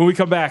right, when we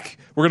come back,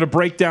 we're going to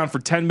break down for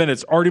 10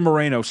 minutes Artie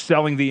Moreno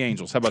selling the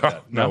Angels. How about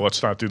that? No,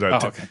 let's not do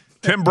that. Okay.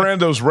 Tim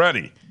Brando's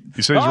ready.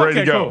 He says he's ready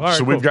to go. Cool.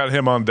 Right, we've got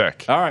him on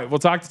deck. All right, we'll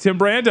talk to Tim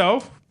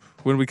Brando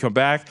when we come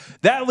back.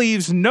 That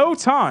leaves no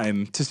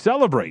time to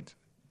celebrate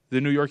the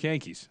New York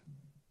Yankees.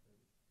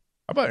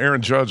 How about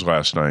Aaron Judge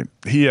last night?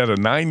 He had a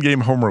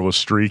 9-game homerless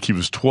streak. He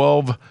was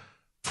 12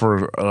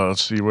 for,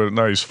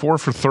 he's 4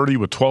 for 30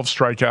 with 12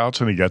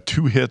 strikeouts, and he got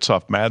 2 hits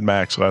off Mad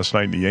Max last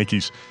night, and the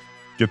Yankees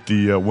get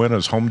the win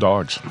as home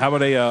dogs. How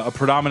about a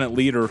predominant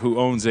leader who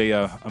owns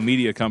a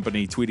media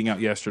company tweeting out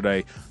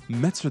yesterday,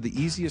 Mets are the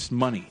easiest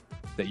money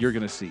that you're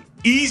going to see.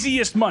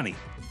 Easiest money.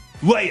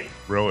 Lay it.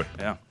 Really?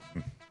 Yeah.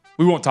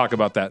 We won't talk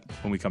about that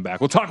when we come back.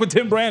 We'll talk with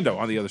Tim Brando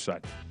on the other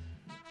side.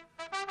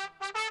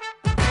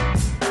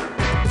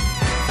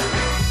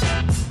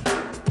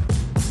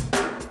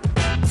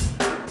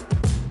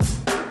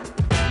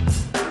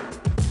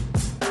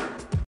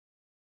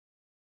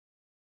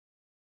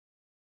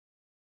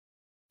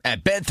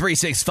 At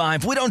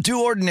Bet365, we don't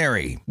do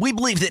ordinary. We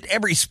believe that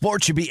every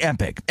sport should be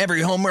epic.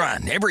 Every home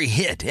run, every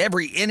hit,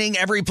 every inning,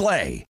 every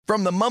play.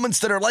 From the moments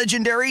that are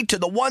legendary to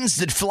the ones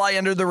that fly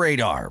under the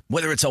radar.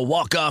 Whether it's a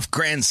walk-off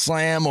grand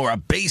slam or a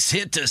base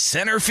hit to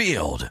center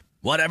field.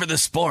 Whatever the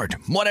sport,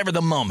 whatever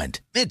the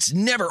moment. It's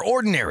never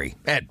ordinary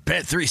at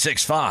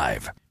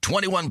Bet365.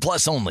 21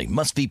 plus only.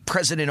 Must be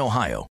present in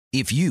Ohio.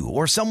 If you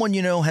or someone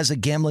you know has a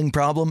gambling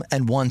problem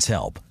and wants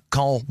help,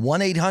 call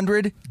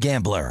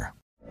 1-800-GAMBLER.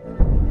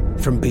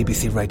 From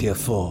BBC Radio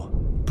 4,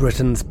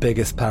 Britain's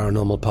biggest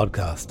paranormal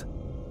podcast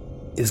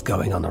is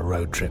going on a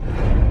road trip.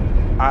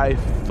 I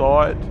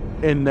thought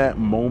in that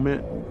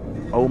moment,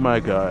 oh my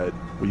God,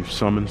 we've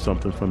summoned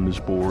something from this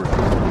board.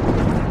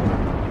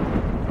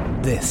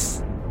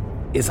 This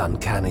is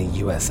Uncanny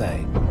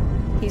USA.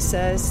 He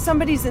says,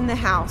 somebody's in the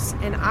house,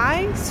 and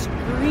I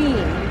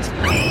screamed.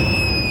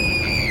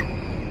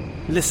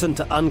 Listen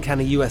to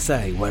Uncanny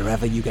USA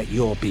wherever you get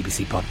your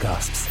BBC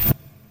podcasts,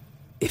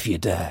 if you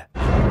dare.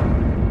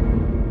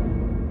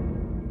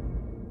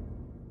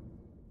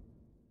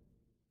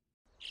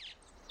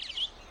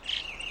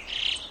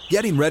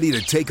 Getting ready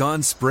to take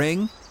on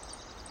spring?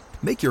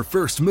 Make your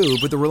first move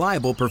with the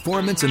reliable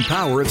performance and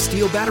power of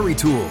Steel battery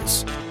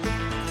tools.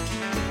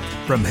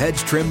 From hedge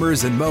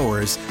trimmers and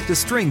mowers to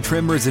string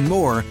trimmers and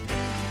more,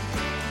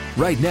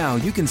 right now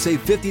you can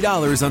save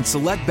 $50 on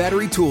select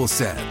battery tool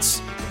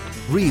sets.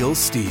 Real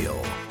Steel.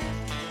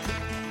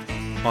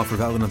 Offer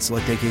valid on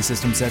select AK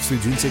system sets through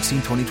June 16,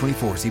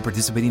 2024. See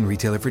participating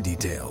retailer for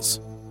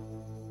details.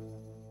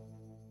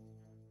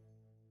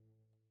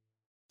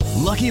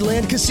 Lucky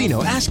Land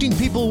Casino, asking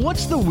people,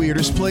 what's the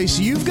weirdest place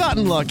you've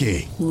gotten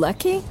lucky?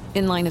 Lucky?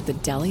 In line at the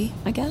deli,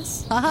 I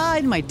guess? Aha,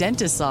 in my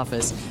dentist's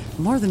office.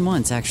 More than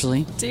once,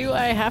 actually. Do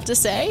I have to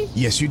say?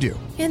 Yes, you do.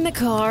 In the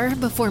car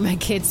before my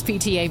kids'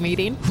 PTA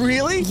meeting.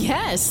 Really?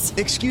 Yes.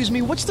 Excuse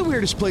me, what's the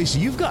weirdest place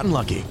you've gotten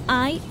lucky?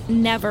 I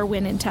never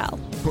win and tell.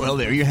 Well,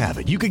 there you have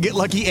it. You can get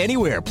lucky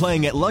anywhere,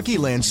 playing at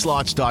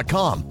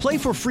LuckyLandSlots.com. Play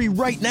for free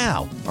right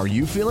now. Are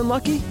you feeling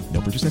lucky?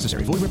 No purchase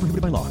necessary. Void where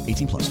prohibited by law.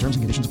 18+. Terms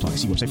and conditions apply.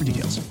 See website for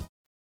details.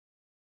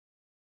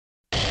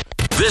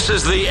 This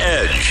is The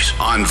Edge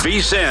on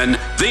VSiN,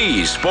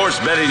 the Sports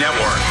Betting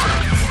Network.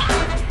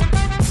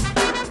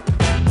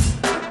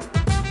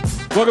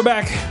 Welcome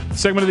back.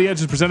 Segment of The Edge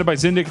is presented by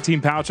Zyn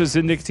Nicotine Pouches.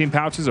 Zyn Nicotine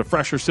Pouches, a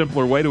fresher,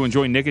 simpler way to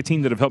enjoy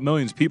nicotine that have helped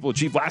millions of people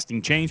achieve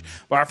lasting change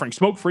by offering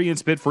smoke-free and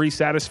spit-free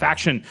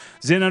satisfaction.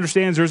 Zyn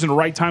understands there isn't a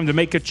right time to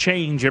make a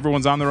change.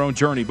 Everyone's on their own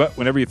journey, but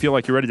whenever you feel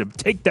like you're ready to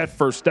take that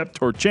first step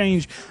toward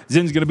change,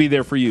 Zyn's going to be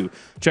there for you.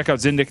 Check out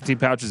Zyn Nicotine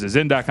Pouches at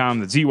Zyn.com.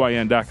 That's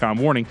ZYN.com.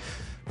 Warning,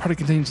 product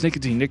contains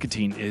nicotine.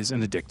 Nicotine is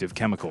an addictive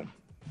chemical.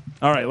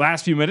 All right,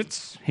 last few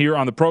minutes here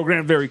on the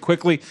program. Very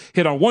quickly,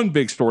 hit on one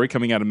big story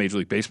coming out of Major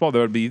League Baseball. That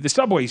would be the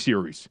Subway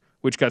Series,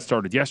 which got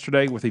started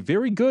yesterday with a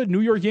very good New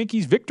York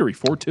Yankees victory,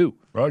 4-2.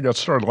 Well, it got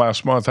started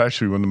last month,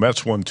 actually, when the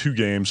Mets won 2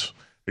 games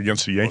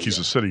against the Yankees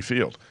at Citi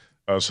Field.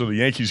 So the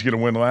Yankees get a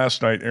win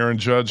last night. Aaron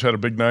Judge had a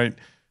big night.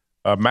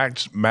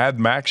 Mad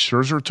Max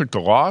Scherzer took the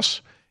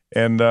loss.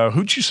 And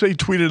who'd you say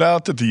tweeted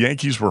out that the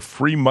Yankees were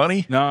free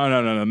money?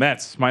 No.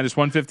 Mets, minus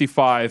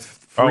 155.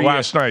 Free,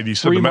 last night he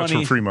said the Mets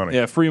were free money.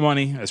 Yeah, free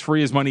money, as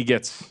free as money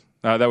gets.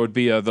 That would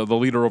be the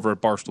leader over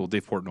at Barstool,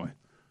 Dave Portnoy.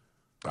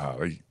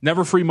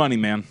 Never free money,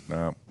 man.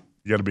 No,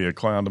 you got to be a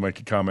clown to make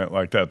a comment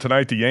like that.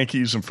 Tonight, the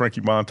Yankees and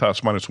Frankie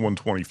Montas minus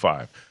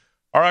 125.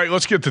 All right,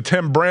 let's get to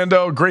Tim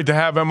Brando. Great to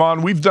have him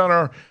on. We've done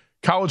our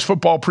college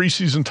football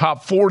preseason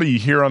top 40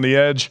 here on The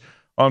Edge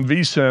on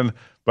VSiN.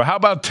 But how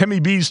about Timmy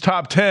B's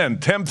top 10?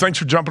 Tim, thanks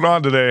for jumping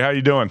on today. How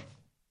you doing?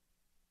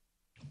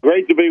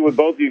 Great to be with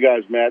both you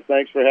guys, Matt.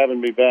 Thanks for having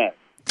me back.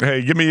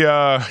 Hey, give me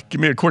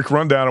a quick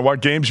rundown of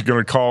what games you're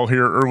going to call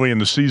here early in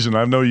the season.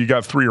 I know you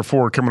got 3 or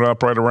 4 coming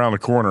up right around the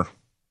corner.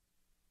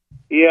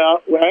 Yeah,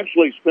 well,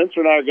 actually, Spencer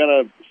and I are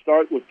going to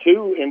start with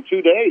 2 in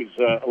 2 days.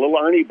 A little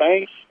Ernie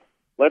Banks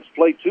Let's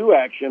Play 2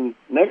 action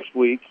next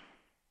week.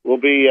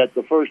 We'll be at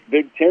the first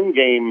Big Ten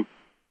game.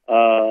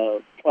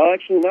 Well,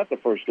 actually, not the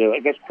first day. I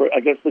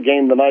guess the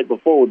game the night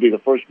before would be the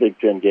first Big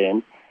Ten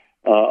game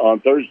on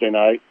Thursday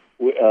night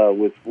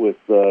with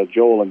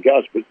Joel and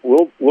Gus. But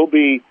we'll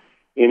be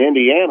in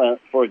Indiana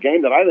for a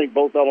game that I think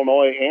both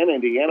Illinois and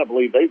Indiana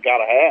believe they've got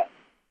to have.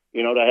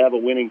 You know, to have a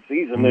winning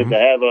season, to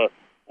have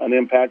an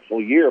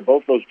impactful year.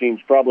 Both those teams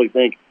probably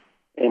think,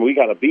 and we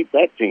got to beat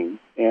that team.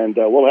 And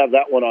we'll have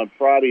that one on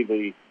Friday,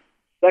 the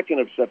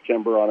 2nd of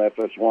September on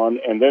FS1,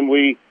 and then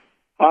we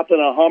hop in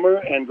a Hummer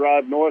and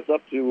drive north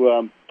up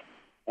to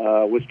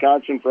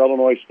Wisconsin for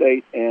Illinois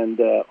State and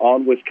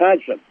on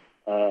Wisconsin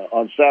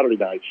on Saturday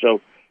night.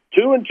 So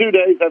 2 in 2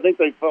 days. I think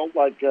they felt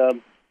like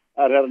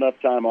I'd had enough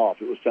time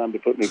off. It was time to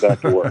put me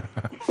back to work.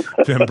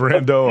 Tim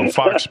Brando of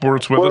Fox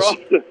Sports with us.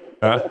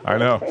 I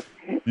know.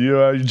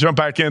 You jump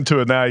back into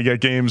it now. You got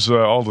games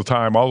all the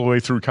time, all the way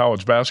through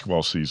college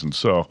basketball season.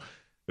 So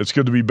it's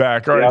good to be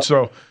back. All right,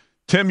 so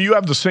Tim, you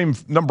have the same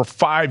number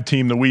 5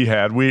 team that we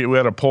had. We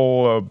had a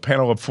poll, a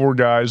panel of 4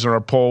 guys in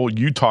our poll.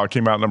 Utah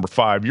came out number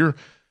 5. Your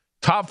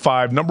top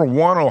 5, number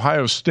 1,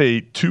 Ohio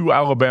State, 2,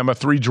 Alabama,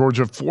 3,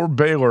 Georgia, 4,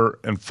 Baylor,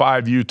 and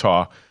 5,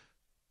 Utah.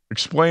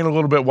 Explain a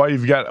little bit why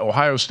you've got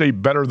Ohio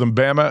State better than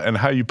Bama and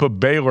how you put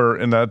Baylor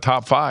in that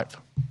top 5.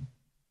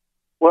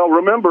 Well,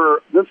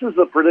 remember, this is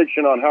a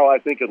prediction on how I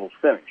think it'll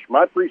finish.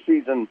 My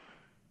preseason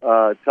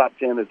top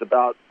 10 is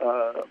about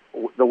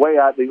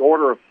the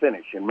order of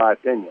finish, in my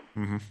opinion.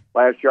 Mm-hmm.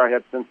 Last year I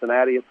had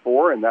Cincinnati at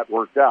 4, and that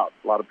worked out.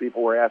 A lot of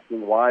people were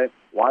asking why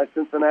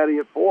Cincinnati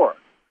at 4,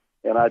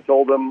 and I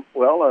told them,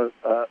 well,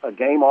 a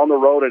game on the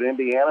road at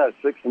Indiana,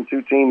 a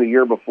 6-2 team the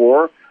year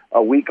before,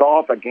 a week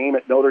off, a game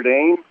at Notre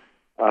Dame,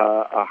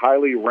 a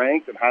highly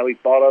ranked and highly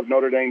thought of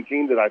Notre Dame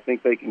team that I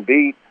think they can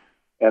beat,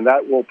 and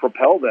that will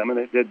propel them, and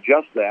it did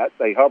just that.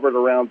 They hovered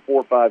around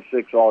 4, 5,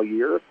 6 all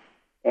year,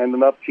 and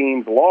enough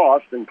teams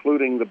lost,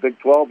 including the Big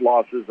 12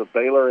 losses of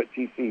Baylor at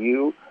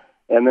TCU,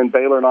 and then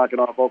Baylor knocking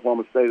off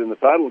Oklahoma State in the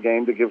title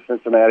game to give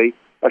Cincinnati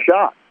a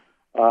shot.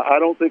 I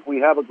don't think we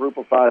have a group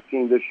of 5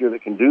 team this year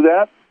that can do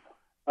that.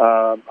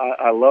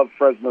 I love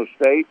Fresno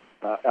State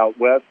out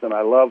west, and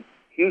I love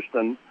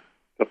Houston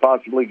to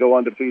possibly go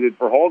undefeated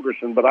for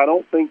Holgerson, but I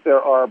don't think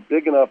there are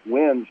big enough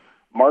wins,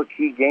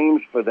 marquee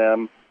games for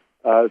them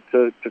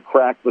to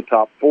crack the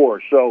top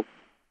 4. So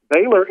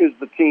Baylor is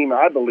the team,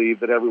 I believe,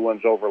 that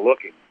everyone's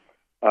overlooking.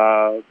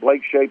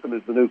 Blake Shapen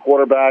is the new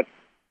quarterback.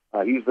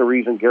 He's the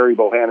reason Gary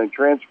Bohannon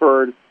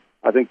transferred.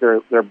 I think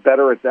they're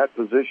better at that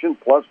position.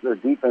 Plus, their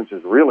defense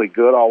is really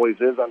good, always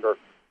is under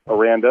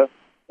Aranda.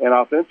 And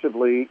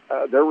offensively,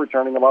 they're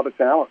returning a lot of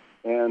talent.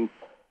 And,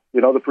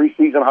 the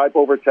preseason hype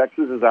over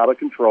Texas is out of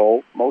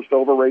control. Most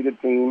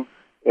overrated team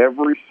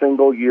every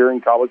single year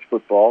in college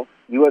football.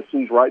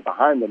 USC's right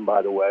behind them,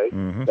 by the way.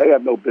 Mm-hmm. They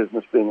have no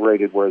business being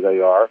rated where they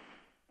are.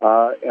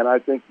 And I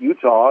think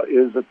Utah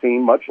is a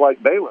team much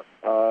like Baylor.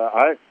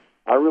 I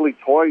really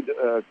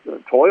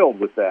toiled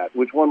with that.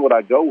 Which one would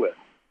I go with?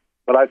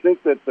 But I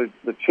think that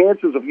the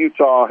chances of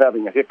Utah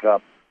having a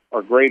hiccup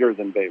are greater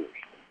than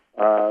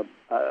Baylor's.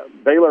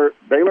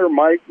 Baylor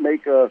might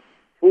make a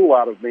fool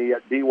out of me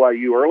at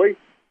BYU early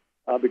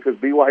because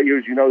BYU,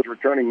 as you know, is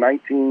returning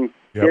 19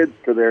 kids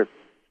to their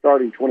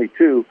starting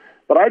 22.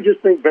 But I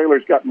just think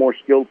Baylor's got more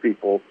skilled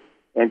people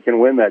and can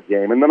win that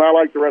game. And then I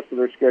like the rest of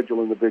their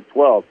schedule in the Big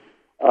 12.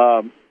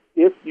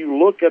 If you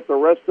look at the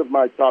rest of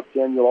my top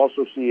 10, you'll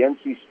also see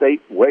NC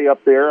State way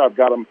up there. I've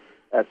got them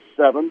at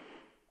 7.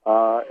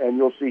 And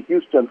you'll see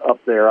Houston up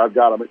there. I've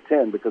got them at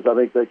 10 because I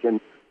think they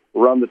can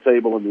run the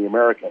table in the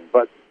American.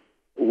 But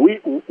we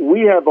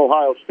have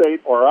Ohio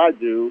State, or I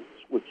do,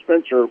 with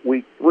Spencer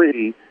week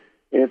 3.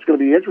 And it's going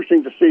to be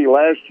interesting to see.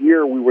 Last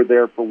year we were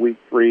there for week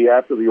 3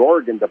 after the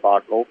Oregon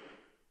debacle,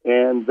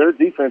 and their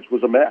defense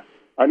was a mess.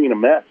 I mean, a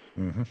mess.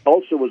 Mm-hmm.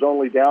 Tulsa was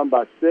only down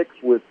by 6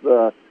 with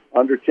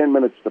under 10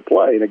 minutes to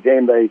play. In a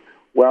game they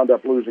wound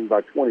up losing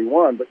by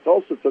 21, but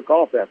Tulsa took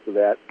off after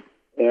that.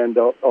 And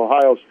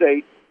Ohio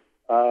State,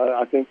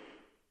 I think,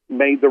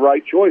 made the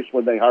right choice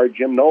when they hired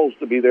Jim Knowles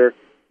to be their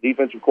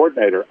defensive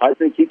coordinator. I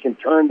think he can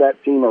turn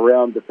that team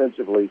around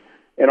defensively.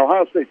 And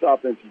Ohio State's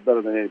offense is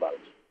better than anybody's.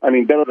 I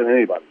mean, better than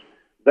anybody's.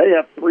 They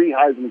have 3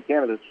 Heisman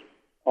candidates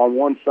on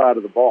one side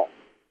of the ball.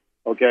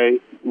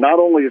 Okay? Not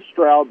only is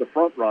Stroud the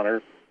front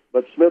runner,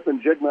 but Smith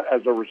and Jigma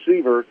as a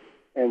receiver,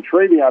 and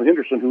Travion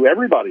Henderson, who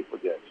everybody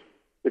forgets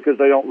because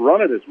they don't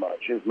run it as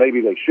much as maybe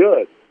they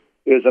should,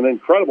 is an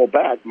incredible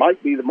back,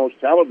 might be the most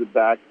talented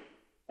back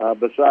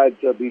besides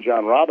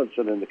Bijan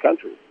Robinson in the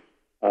country.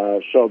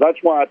 So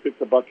that's why I picked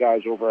the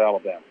Buckeyes over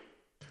Alabama.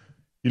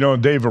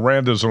 And Dave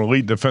Aranda is an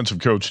elite defensive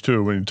coach,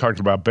 too, when you talked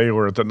about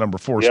Baylor at that number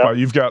 4 spot.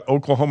 You've got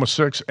Oklahoma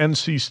 6,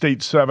 NC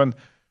State 7,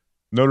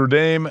 Notre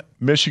Dame,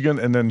 Michigan,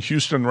 and then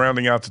Houston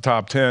rounding out the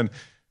top 10.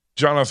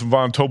 Jonathan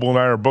Von Tobel and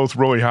I are both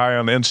really high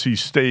on NC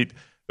State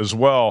as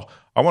well.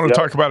 I want to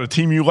talk about a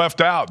team you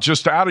left out,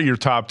 just out of your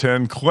top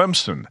 10,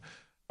 Clemson.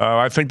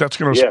 I think that's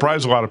going to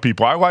surprise a lot of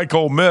people. I like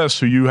Ole Miss,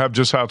 who you have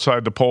just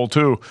outside the poll,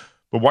 too.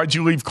 But why'd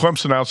you leave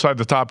Clemson outside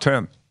the top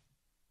 10?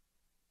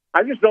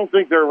 I just don't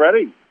think they're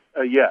ready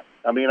yet.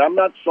 I mean, I'm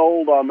not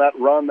sold on that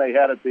run they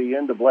had at the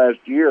end of last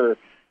year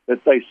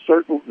that they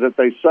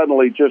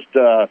suddenly just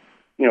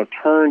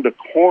turned a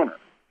corner.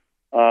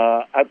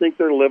 I think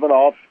they're living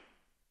off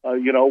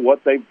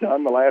what they've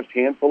done the last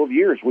handful of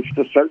years, which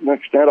to a certain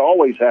extent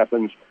always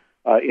happens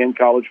in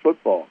college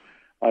football.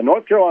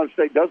 North Carolina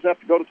State does have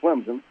to go to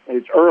Clemson.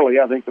 It's early,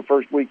 I think the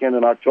first weekend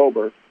in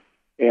October,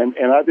 and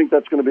I think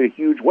that's going to be a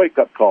huge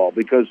wake-up call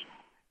because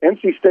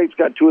NC State's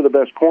got 2 of the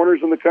best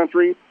corners in the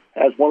country,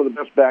 has one of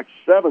the best back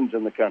 7s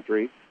in the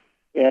country,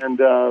 and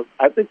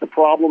I think the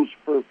problems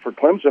for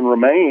Clemson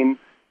remain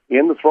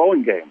in the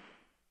throwing game.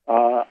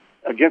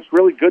 Against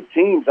really good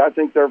teams, I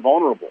think they're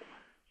vulnerable.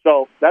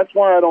 So that's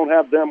why I don't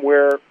have them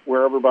where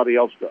everybody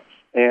else does.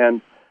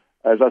 And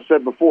as I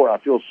said before, I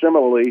feel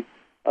similarly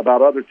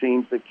about other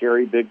teams that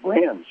carry big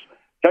brands.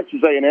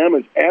 Texas A&M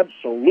is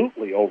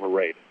absolutely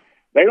overrated.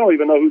 They don't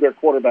even know who their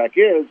quarterback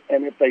is,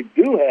 and if they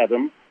do have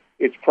him,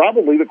 it's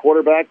probably the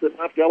quarterback that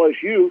left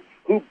LSU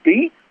who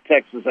beat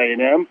Texas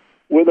A&M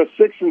with a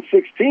 6-6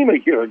 team a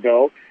year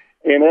ago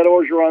in Ed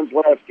Orgeron's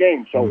last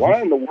game. So why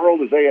in the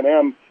world is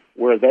A&M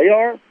where they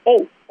are?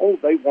 Oh,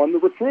 they won the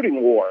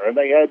recruiting war, and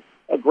they had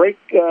a great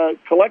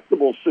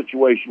collectible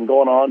situation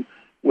going on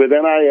with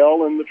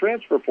NIL and the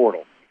transfer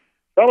portal.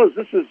 Fellas,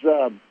 this is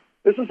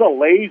a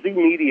lazy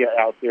media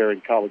out there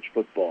in college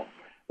football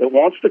that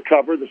wants to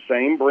cover the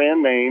same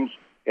brand names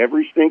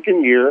every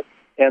stinking year,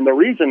 and the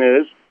reason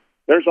is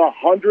there's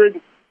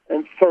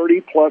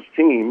 130-plus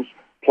teams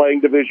playing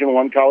Division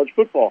I college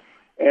football,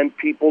 and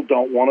people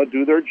don't want to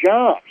do their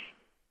jobs.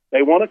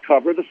 They want to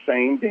cover the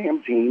same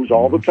damn teams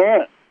all the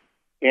time.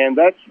 And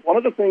that's one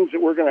of the things that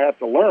we're going to have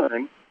to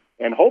learn,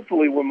 and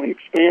hopefully when we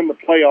expand the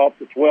playoff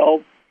to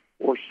 12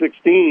 or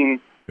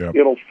 16,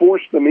 it'll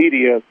force the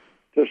media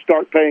to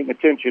start paying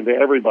attention to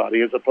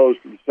everybody as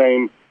opposed to the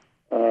same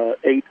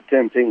 8 to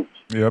 10 teams.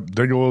 Yep,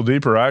 dig a little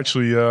deeper.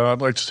 Actually,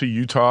 I'd like to see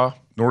Utah,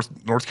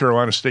 North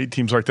Carolina State,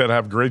 teams like that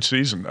have a great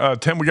season.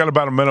 Tim, we got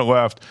about a minute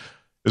left.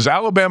 Is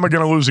Alabama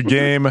going to lose a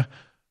game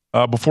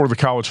before the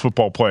college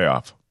football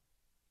playoff?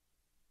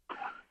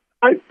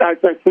 I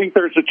think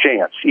there's a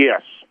chance,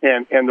 yes.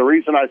 And the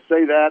reason I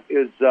say that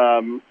is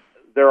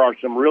there are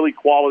some really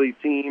quality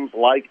teams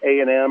like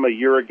A&M a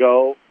year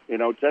ago. You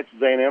know,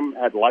 Texas A&M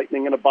had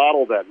lightning in a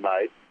bottle that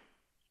night,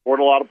 scored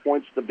a lot of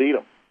points to beat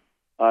them.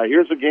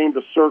 Here's a game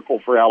to circle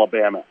for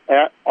Alabama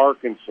at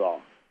Arkansas.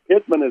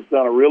 Pittman has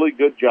done a really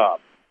good job.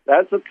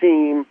 That's a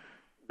team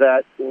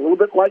that, a little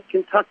bit like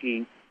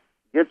Kentucky,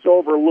 gets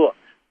overlooked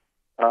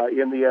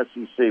in the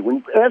SEC. When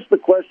you ask the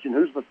question,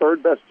 who's the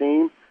third best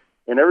team,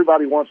 and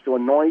everybody wants to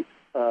anoint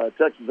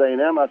Texas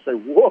A&M, I say,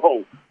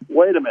 whoa,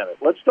 wait a minute.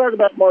 Let's talk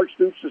about Mark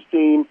Stoops'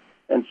 team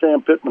and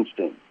Sam Pittman's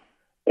team.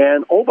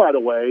 And, oh, by the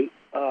way,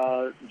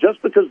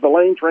 just because the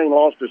Lane train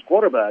lost his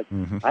quarterback,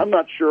 I'm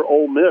not sure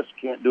Ole Miss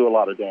can't do a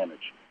lot of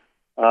damage.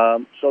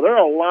 So there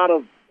are a lot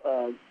of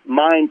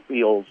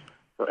minefields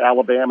for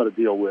Alabama to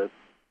deal with,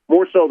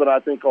 more so than I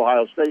think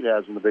Ohio State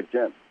has in the Big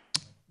Ten.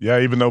 Yeah,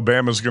 even though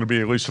Bama's going to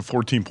be at least a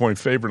 14-point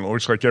favorite, it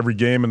looks like every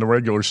game in the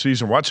regular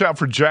season. Watch out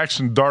for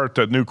Jackson Dart,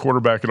 that new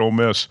quarterback at Ole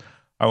Miss.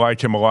 I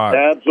like him a lot.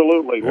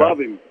 Absolutely. Yeah. Love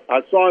him. I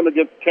saw him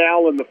against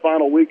Cal in the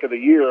final week of the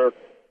year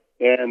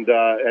and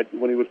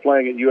when he was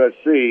playing at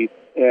USC,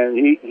 and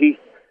he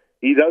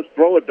does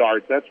throw a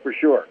dart, that's for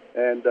sure.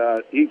 And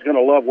he's going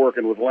to love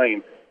working with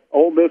Lane.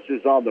 Ole Miss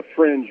is on the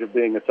fringe of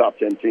being a top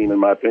 10 team, in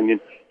my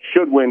opinion.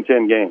 Should win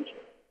 10 games.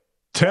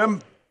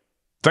 Tim,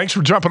 thanks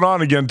for jumping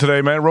on again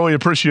today, man. Really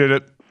appreciate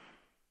it.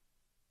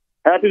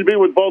 Happy to be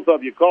with both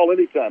of you. Call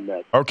anytime,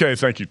 Matt. Okay,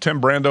 thank you. Tim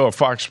Brando of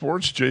Fox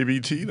Sports,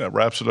 JVT. That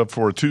wraps it up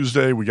for a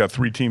Tuesday. We got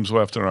 3 teams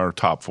left in our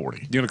top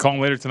 40. You going to call him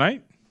later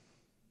tonight?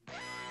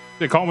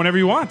 You call him whenever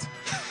you want.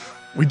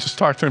 We just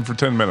talked to him for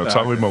 10 minutes.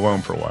 I'll leave him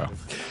alone for a while.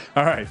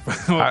 All right.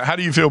 How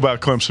do you feel about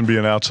Clemson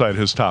being outside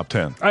his top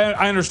 10?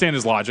 I understand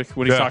his logic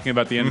when he's talking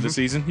about the end of the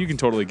season. You can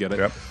totally get it.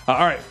 Yep. All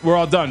right. We're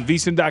all done.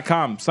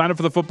 VSiN.com. Sign up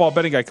for the football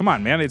betting guide. Come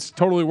on, man. It's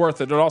totally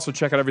worth it. And also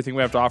check out everything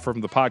we have to offer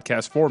from the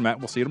podcast format.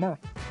 We'll see you tomorrow.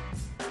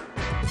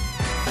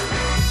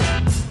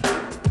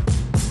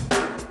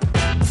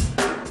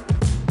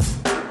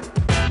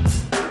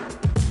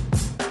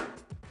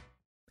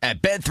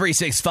 At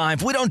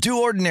Bet365, we don't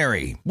do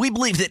ordinary. We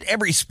believe that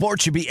every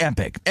sport should be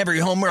epic. Every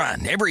home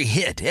run, every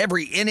hit,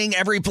 every inning,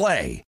 every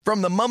play.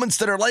 From the moments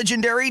that are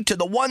legendary to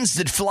the ones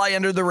that fly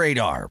under the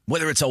radar.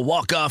 Whether it's a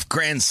walk-off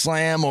grand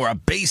slam or a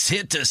base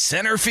hit to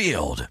center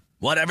field.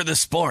 Whatever the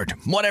sport,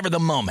 whatever the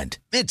moment.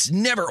 It's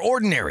never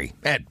ordinary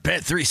at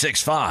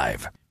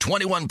Bet365.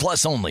 21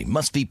 plus only.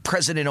 Must be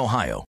present in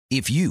Ohio.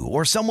 If you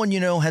or someone you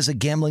know has a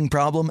gambling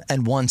problem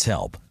and wants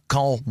help,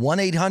 call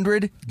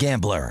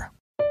 1-800-GAMBLER.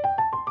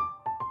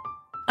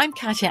 I'm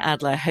Katya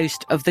Adler,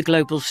 host of The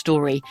Global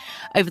Story.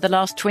 Over the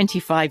last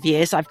 25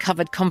 years, I've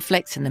covered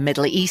conflicts in the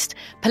Middle East,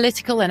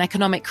 political and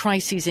economic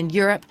crises in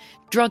Europe,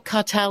 drug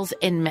cartels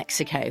in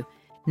Mexico.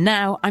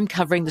 Now I'm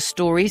covering the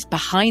stories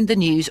behind the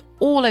news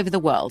all over the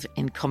world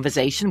in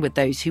conversation with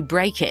those who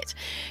break it.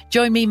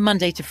 Join me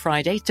Monday to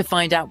Friday to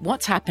find out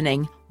what's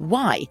happening,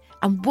 why,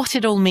 and what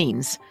it all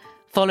means.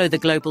 Follow The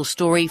Global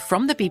Story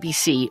from the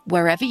BBC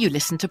wherever you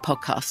listen to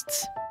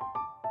podcasts.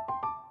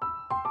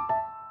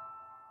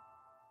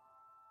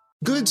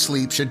 Good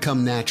sleep should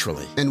come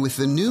naturally, and with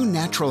the new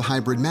Natural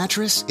Hybrid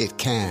mattress, it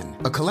can.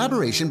 A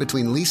collaboration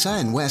between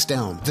Leesa and West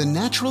Elm, the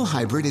Natural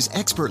Hybrid is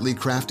expertly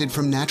crafted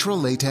from natural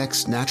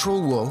latex,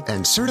 natural wool,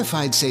 and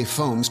certified safe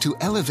foams to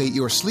elevate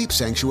your sleep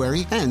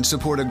sanctuary and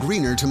support a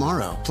greener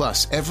tomorrow.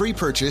 Plus, every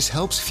purchase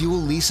helps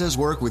fuel Leesa's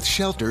work with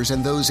shelters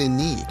and those in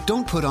need.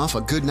 Don't put off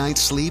a good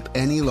night's sleep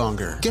any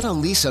longer. Get a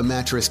Leesa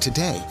mattress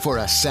today for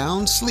a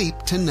sound sleep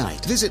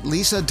tonight. Visit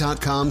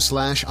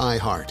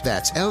leesa.com/iHeart.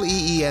 That's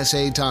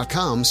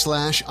LEESA.com/iHeart.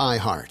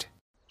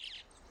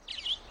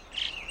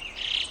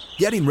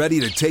 Getting ready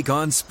to take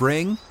on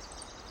spring?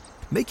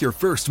 Make your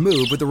first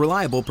move with the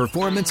reliable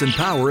performance and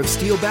power of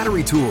Steel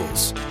battery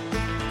tools.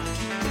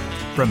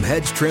 From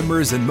hedge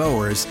trimmers and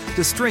mowers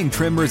to string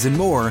trimmers and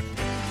more,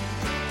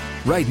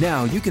 right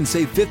now you can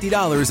save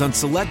 $50 on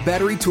select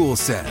battery tool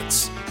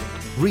sets.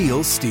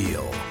 Real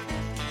Steel.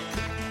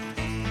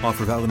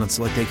 Offer valid on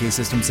select AK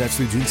system sets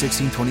through June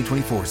 16,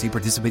 2024. See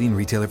participating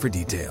retailer for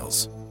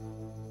details.